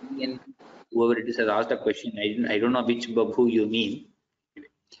 Whoever it is has asked a question. I don't know which Babhu you mean.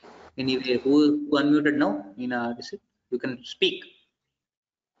 Anyway, who unmuted now? Meena, is it? You can speak.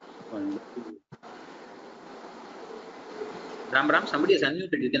 Ram, somebody is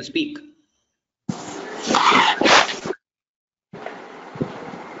unmuted. You can speak.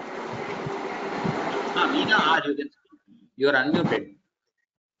 Meena, you can speak. You are unmuted.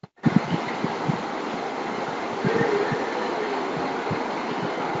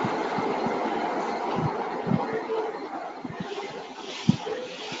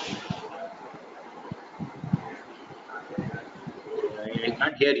 I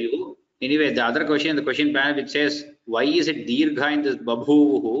can't hear you. Anyway, the other question, the question panel, which says, why is it Dirgha in this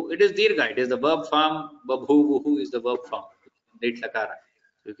Babhuvuhu? It is Dirgha. It is the verb form. Babhuvuhu is the verb form. Late Lakara.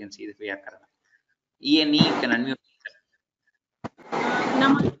 You can see the Vyakarana. E and E, you can unmute.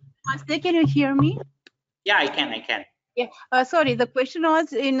 Namaste, can you hear me? Yeah, I can. Yeah. Sorry, the question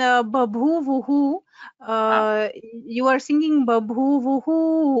was in Babhuvuhu. You are singing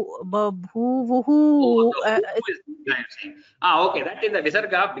Babhuvuhu. Oh, okay. That is the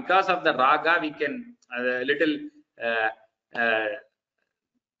Visarga. Because of the Raga, we can little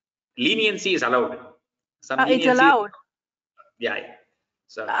leniency is allowed. It's allowed. Yeah.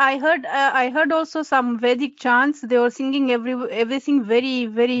 So I heard also some Vedic chants. They were singing everything very,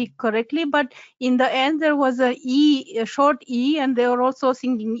 very correctly, but in the end there was a short E, and they were also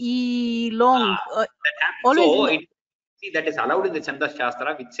singing E long. See, that is allowed in the Chandas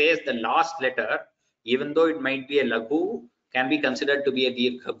Shastra, which says the last letter, even though it might be a Laghu, can be considered to be a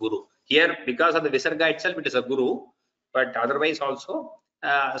Dirgha Guru. Here, because of the Visarga itself, it is a Guru, but otherwise also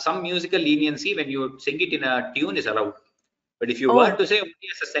some musical leniency when you sing it in a tune is allowed. But if you were to say only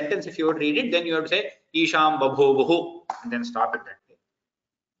as a sentence, if you would read it, then you have to say Isham Babhuvuhu and then stop it that way.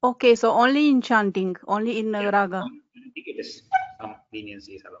 Okay, so only in chanting, only in Raga. I think it is some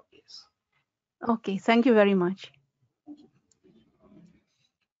leniency is allowed, yes. Okay, thank you very much.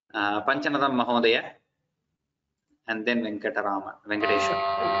 Panchanadam Mahodaya and then Venkateshwar.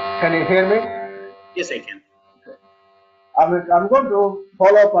 Can you hear me? Yes, I can. I'm going to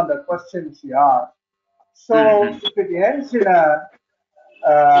follow up on the questions you asked. So if it ends in a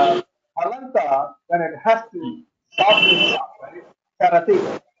halanta, then it has to stop with right? Sarati.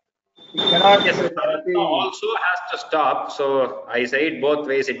 It cannot say Sarati. Also has to stop. So I say it both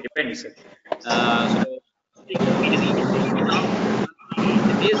ways. It depends.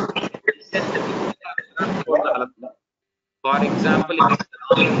 For example, if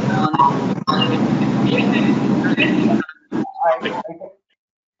it's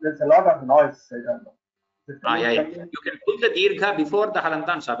There's a lot of noise. I don't know. Yeah. You can pull the dirgha before the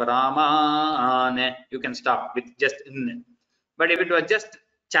halantan. Sabarama. You can stop with just in. But if it was just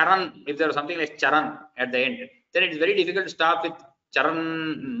charan, if there was something like charan at the end, then it is very difficult to stop with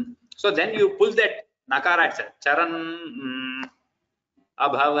charan. So then you pull that nakara itself. Charan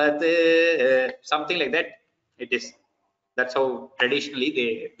abhavat, something like that. It is. That's how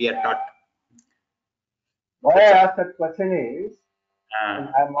traditionally we are taught. Why I asked that question is,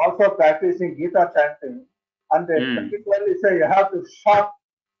 I'm also practicing Gita chanting, and they particularly say you have to stop.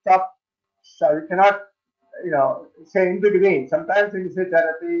 You cannot, say in between. Sometimes you say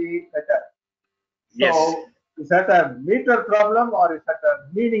charati, like that. So, is that a meter problem or is that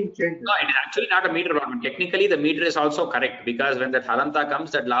a meaning change? No, it is actually not a meter problem. Technically, the meter is also correct, because when that halanta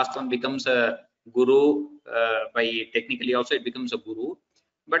comes, that last one becomes a guru. By technically also it becomes a guru.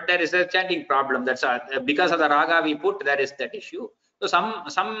 But there is a chanting problem. That's because of the raga we put, there is that issue. So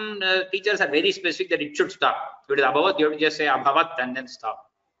some teachers are very specific that it should stop. If it is abhavat, you have to just say abhavat and then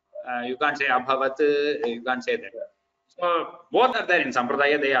stop. You can't say abhavat. You can't say that. So both are there in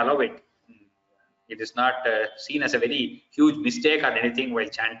Sampradaya. They allow it. It is not seen as a very huge mistake or anything while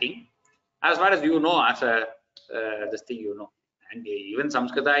chanting. As far as you know, as a this thing you know. And even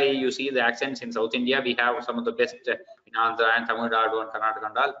Sanskrita, you see the accents in South India, we have some of the best in Andhra and Tamil Nadu and Karnataka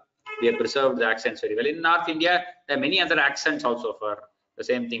and all. We have preserved the accents very well. In North India, there are many other accents also for the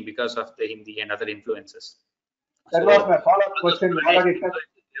same thing because of the Hindi and other influences. That was my follow-up question.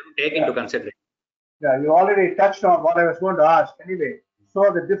 Take into consideration. Yeah, you already touched on what I was going to ask anyway.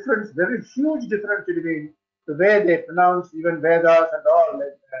 So the difference, very huge difference between the way they pronounce even Vedas and all.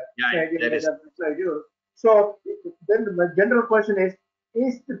 So then my general question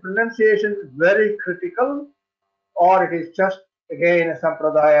is the pronunciation very critical, or it is just again a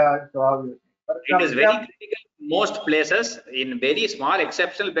sampradaya? It is very critical in most places. In very small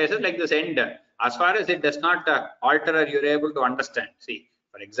exceptional places like this end, as far as it does not alter or you're able to understand. See,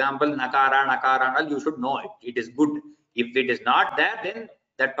 for example, nakara, you should know it. It is good. If it is not there, then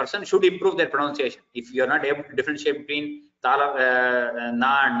that person should improve their pronunciation. If you are not able to differentiate between tala,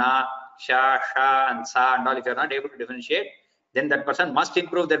 na, sha, and sa and all, if you are not able to differentiate, then that person must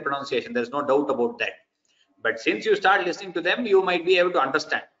improve their pronunciation. There is no doubt about that. But since you start listening to them, you might be able to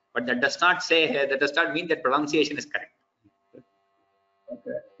understand. But that does not mean that pronunciation is correct.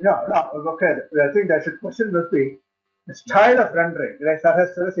 Okay. Okay. I think that question must be the style of rendering. Like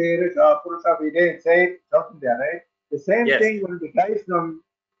Sahasra, Purusha, we didn't say South India, right? The same thing when the guys from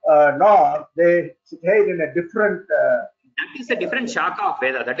North, they say it in a different. That is a different shaka of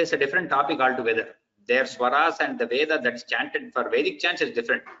Veda. That is a different topic altogether. Their swaras and the Veda that's chanted for Vedic chants is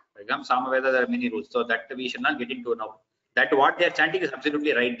different. For example, Samaveda, there are many rules. So that we should not get into now. That what they are chanting is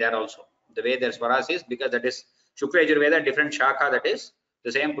absolutely right there also. The way their swaras is, because that is Shukla Yajurveda, different shaka, that is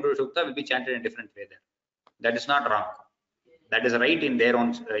the same Purushukta will be chanted in a different way there. That is not wrong. That is right in their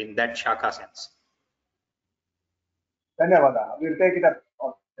own, in that shaka sense. Dhanyavada. We'll take it up.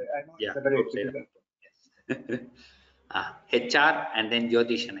 I know it's a very difficult. HR and then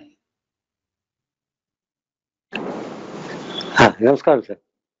Jyotishanai. Namaskar, sir.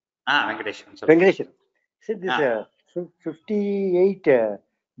 Venkateshwaran. See this 58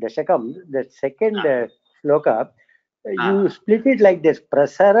 Dashakam, the second sloka, you split it like this: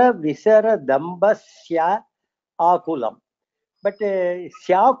 Prasara, Visara, Damba, Sya, Akulam. But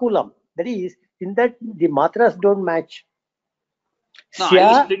Syakulam, that is, in that the matras don't match. No,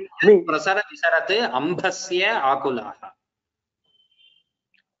 I split Prasara, Visarate, Ambhasya, Akulaha.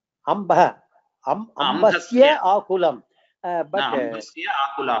 Ambhasya, Akulam. But Ambhasya,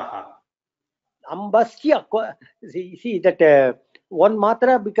 Akulaha. Ambasya, see that one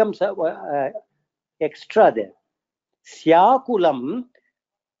matra becomes extra there. Syakulam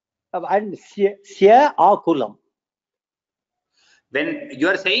and Sya Akulam. When you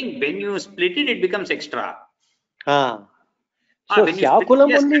are saying when you split it, it becomes extra. So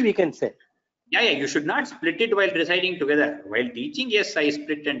Syakulam only we can say. Yeah, you should not split it while reciting together. While teaching, yes, I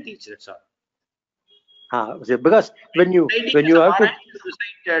split and teach. That's all. Because when you have to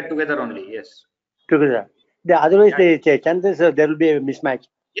recite together only, yes. Together. Otherwise, the chances there will be a mismatch.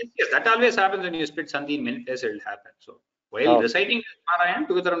 Yes, that always happens when you split Sandhi in many places. It will happen. So while reciting Narayan,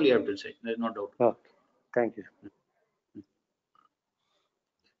 together only you have to recite. There is no doubt. Okay. Thank you.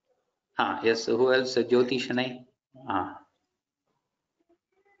 Yes. Who else? Jyotishanai.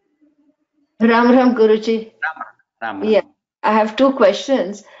 Ram Guruji. Ram. Yeah, I have two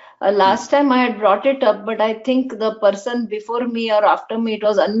questions. Last time I had brought it up, but I think the person before me or after me, it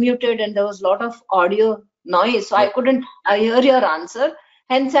was unmuted and there was a lot of audio noise. So I couldn't hear your answer.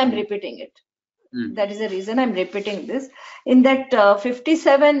 Hence, I'm repeating it. that is the reason I'm repeating this. In that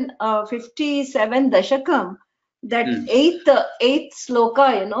 57 Dashakam, that eighth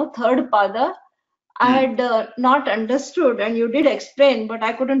sloka, third pada, I had not understood, and you did explain, but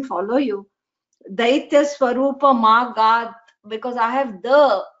I couldn't follow you. Daitya Swarupa Magat, because I have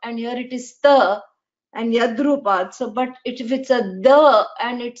the, and here it is the, and Yadrupat. So, but if it's a the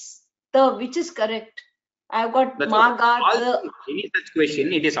and it's the, which is correct? I've got Magat, the. Any such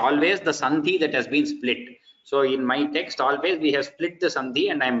question, it is always the sandhi that has been split. So, in my text, always we have split the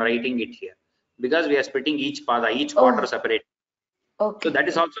sandhi, and I'm writing it here because we are splitting each pada, each quarter separate. Okay. So, that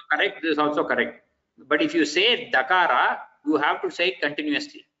is also correct. This is also correct. But if you say dakara, you have to say it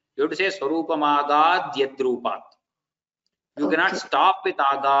continuously. You have to say Swarupamagad Yadrupat. You cannot stop with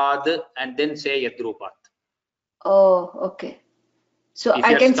agad and then say Yadrupat. Oh, okay. So if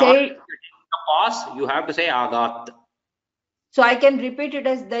I can say a pause, you have to say agat. So I can repeat it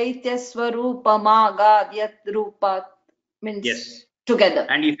as Daitya Swarupamagad Yadrupat, means together.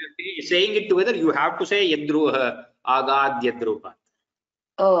 And if you're saying it together, you have to say Agad Yadrupat.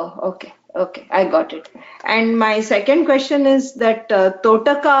 Oh, okay. Okay, I got it. And my second question is that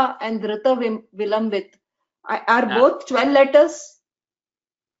Totaka and Dhrita Vilambit are both 12 letters?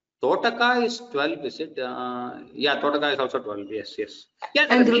 Totaka is 12, is it? Yeah, Totaka is also 12. Yes, yes. Yeah,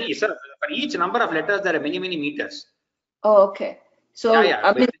 there and are many, sir. For each number of letters, there are many, many meters. Oh, okay. So, yeah.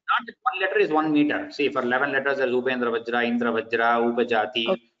 I mean, not one letter is 1 meter. See, for 11 letters, there is Upendra Vajra, Indra Vajra,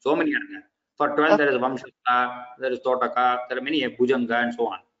 Upajati. So many are there. For 12, there is Vamshata, there is Totaka, there are many Bhujanga, and so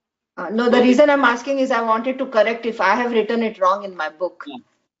on. No, the reason I'm asking is I wanted to correct if I have written it wrong in my book.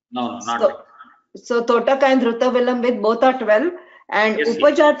 No, not right. So Totaka and Dhrita Vilambit both are 12, and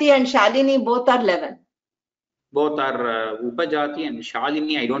Upajati and Shalini both are 11. Both are Upajati and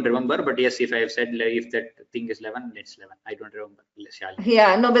Shalini. I don't remember, but yes, if I have said if that thing is 11, it's 11. I don't remember. Shalini.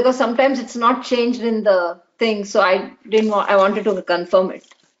 Yeah, no, because sometimes it's not changed in the thing, so I didn't want. I wanted to confirm it.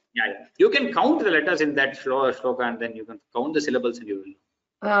 Yeah. You can count the letters in that shloka, and then you can count the syllables, and you will.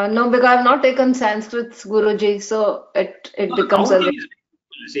 No, because I've not taken Sanskrit, Guruji, so it becomes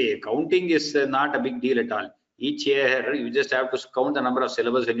counting is not a big deal at all. Each year, you just have to count the number of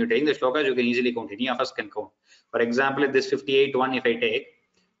syllables. When you're taking the shlokas, you can easily count. Any of us can count. For example, if this 58 one, if I take,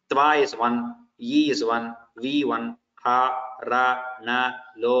 Tva is 1, Yi is 1, Vi 1, Ha, Ra, Na,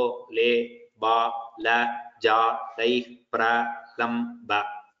 Lo, Le, Ba, La, Ja, Lai, Pra, Lam, Ba.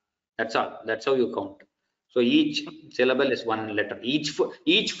 That's all. That's how you count. So each syllable is 1 letter. Each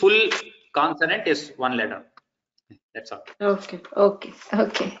full consonant is 1 letter. That's all. Okay.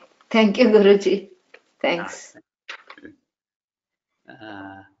 Okay. Thank you, Guruji. Thanks.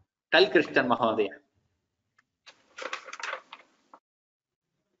 Kal Krishnan Mahodaya.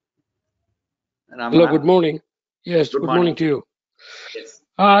 Hello, good morning. Yes, good morning to you.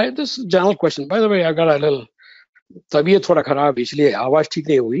 Yes. This is a general question. By the way, I got a little tabiyat thoda kharab, isliye awaaz theek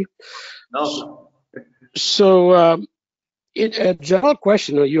nahi hui. No. So, a general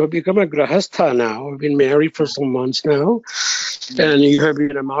question, you have become a grahastha now, you've been married for some months now, and you have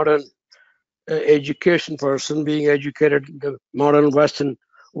been a modern education person, being educated in the modern Western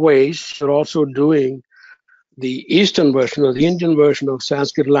ways. You're also doing the Eastern version or the Indian version of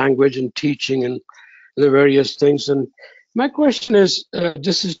Sanskrit language and teaching and the various things. And my question is,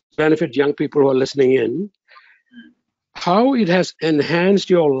 this is to benefit young people who are listening in, how it has enhanced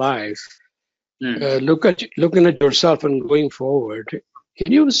your life, looking at yourself and going forward.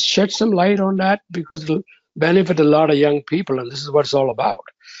 Can you shed some light on that? Because it'll benefit a lot of young people, and this is what it's all about.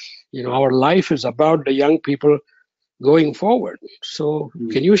 You know, our life is about the young people going forward. So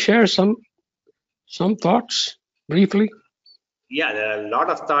can you share some thoughts briefly? Yeah, there are a lot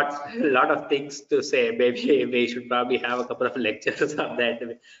of thoughts, a lot of things to say. Maybe we should probably have a couple of lectures on that.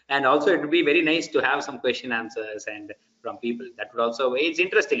 And also, it would be very nice to have some question answers and from people. That would also, it's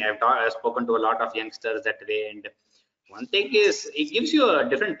interesting. I've spoken to a lot of youngsters that way. And one thing is, it gives you a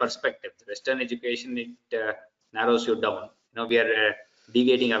different perspective. Western education, it narrows you down. You know, we are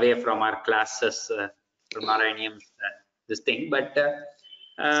deviating away from our classes, from Narayaneeyam, this thing. But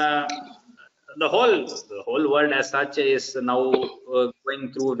the whole world as such is now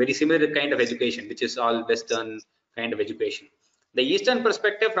going through a very similar kind of education, which is all Western kind of education. The Eastern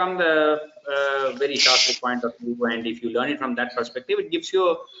perspective from the very Shastric point of view, and if you learn it from that perspective, it gives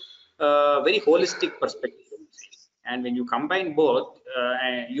you a very holistic perspective. And when you combine both,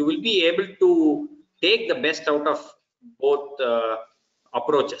 you will be able to take the best out of both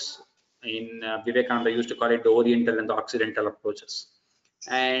approaches. In Vivekananda used to call it the Oriental and the Occidental approaches.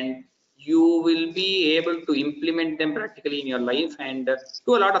 And you will be able to implement them practically in your life and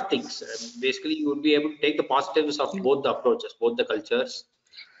do a lot of things. Basically, you will be able to take the positives of both the approaches, both the cultures,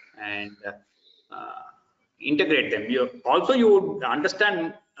 and integrate them. You would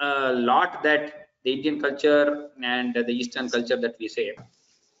understand a lot that the Indian culture and the Eastern culture that we say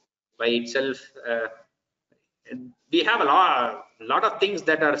by itself, we have a lot of things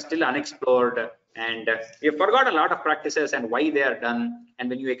that are still unexplored, and we have forgot a lot of practices and why they are done. And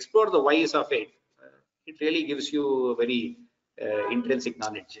when you explore the whys of it, it really gives you very intrinsic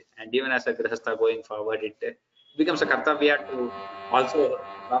knowledge. And even as a grihastha going forward, it becomes a kartavya to also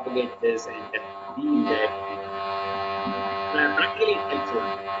propagate this and be in that. Practically, it helps you.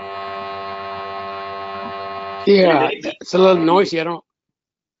 Yeah, it's a little noisy. I don't.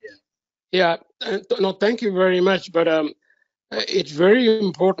 Yeah, no, thank you very much. But it's very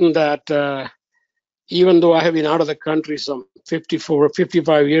important that even though I have been out of the country some 54 or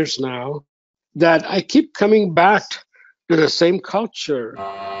 55 years now, that I keep coming back to the same culture.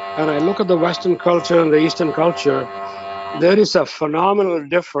 And I look at the Western culture and the Eastern culture, there is a phenomenal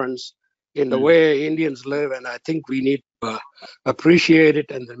difference in the way Indians live. And I think we need to appreciate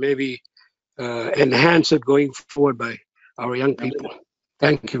it and then maybe enhance it going forward by our young people.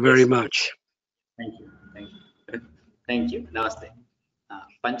 Thank you very much. Thank you. Thank you. Thank you. Namaste.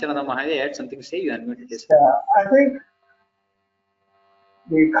 Panchanada Mahade had something to say. You unmuted this. I think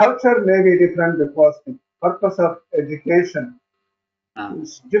the culture may be different because the purpose of education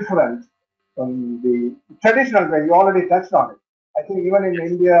is different from the traditional way. You already touched on it. I think even in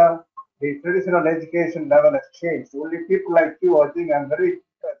India, the traditional education level has changed. Only people like you, I think I'm very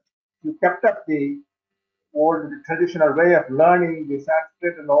you kept up the old traditional way of learning the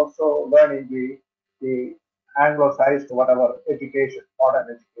Sanskrit and also learning the Anglo-sized whatever education, modern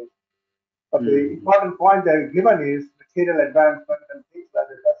education. But the important point they're given is material advancement and things like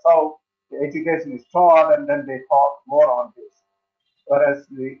that. That's how the education is taught, and then they talk more on this. Whereas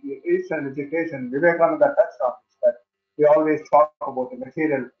the Eastern education, Vivekananda touched on this, that we always talk about the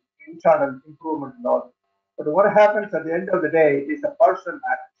material, internal improvement and all. But what happens at the end of the day is a person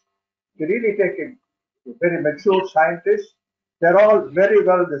matters. You really take a very mature scientist, they're all very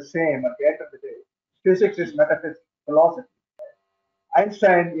well the same at the end of the day. Physics is metaphysics, philosophy.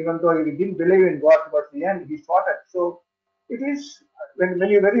 Einstein, even though he didn't believe in God towards the end, he fought it. So it is when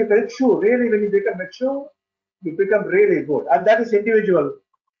you're very mature, really when you become mature, you become really good. And that is individual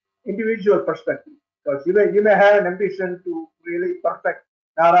perspective. Because you may have an ambition to really perfect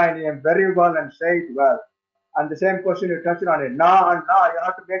Narayaneeyam very well and say it well. And the same question you touched on it, now and now, you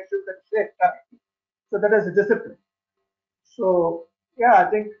have to make sure that you say it correctly. So that is a discipline. So yeah, I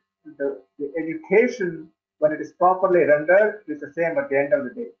think the education, when it is properly rendered, is the same at the end of the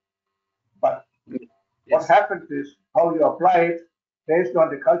day. But what happens is how you apply it based on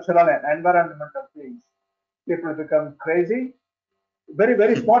the cultural and environmental things. People become crazy. Very,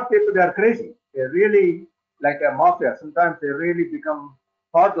 very smart people, they are crazy. They're really like a mafia. Sometimes they really become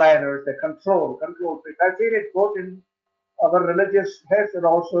hardliners. They control. I've seen it both in our religious heads and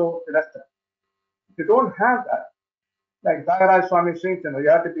also the rest of it. If you don't have that, like Nagaraj Swami Singh, you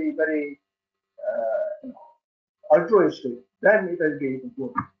have to be very altruistic, then it will be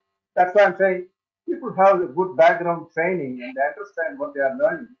good. That's why I'm saying people have a good background training and they understand what they are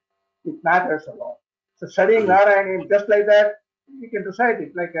learning. It matters a lot. So studying Narayaneeyam just like that, you can recite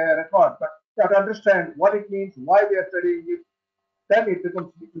it like a record, but you have to understand what it means, why we are studying it, then you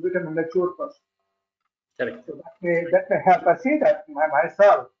become a mature person. Correct. So that may help. I see that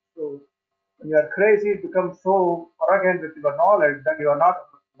myself. So when you are crazy, become so arrogant with your knowledge, then you are not a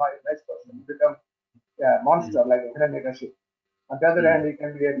nice person. You become a monster like a Hiranyakashipu. On the other hand, you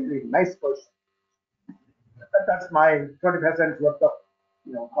can be a really nice person. That's my 20% worth of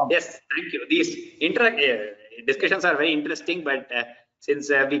comment. Yes, thank you. These discussions are very interesting, but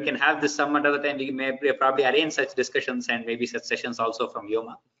since we can have this some other time, we may probably arrange such discussions and maybe such sessions also from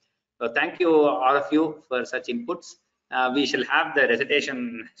Vyoma. So thank you all of you for such inputs. We shall have the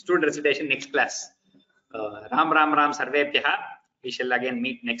recitation, student recitation next class. Ram Ram Ram Sarvebhyaha. We shall again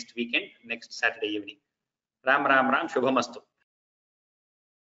meet next weekend, next Saturday evening. Ram Ram Ram Shubhamastu.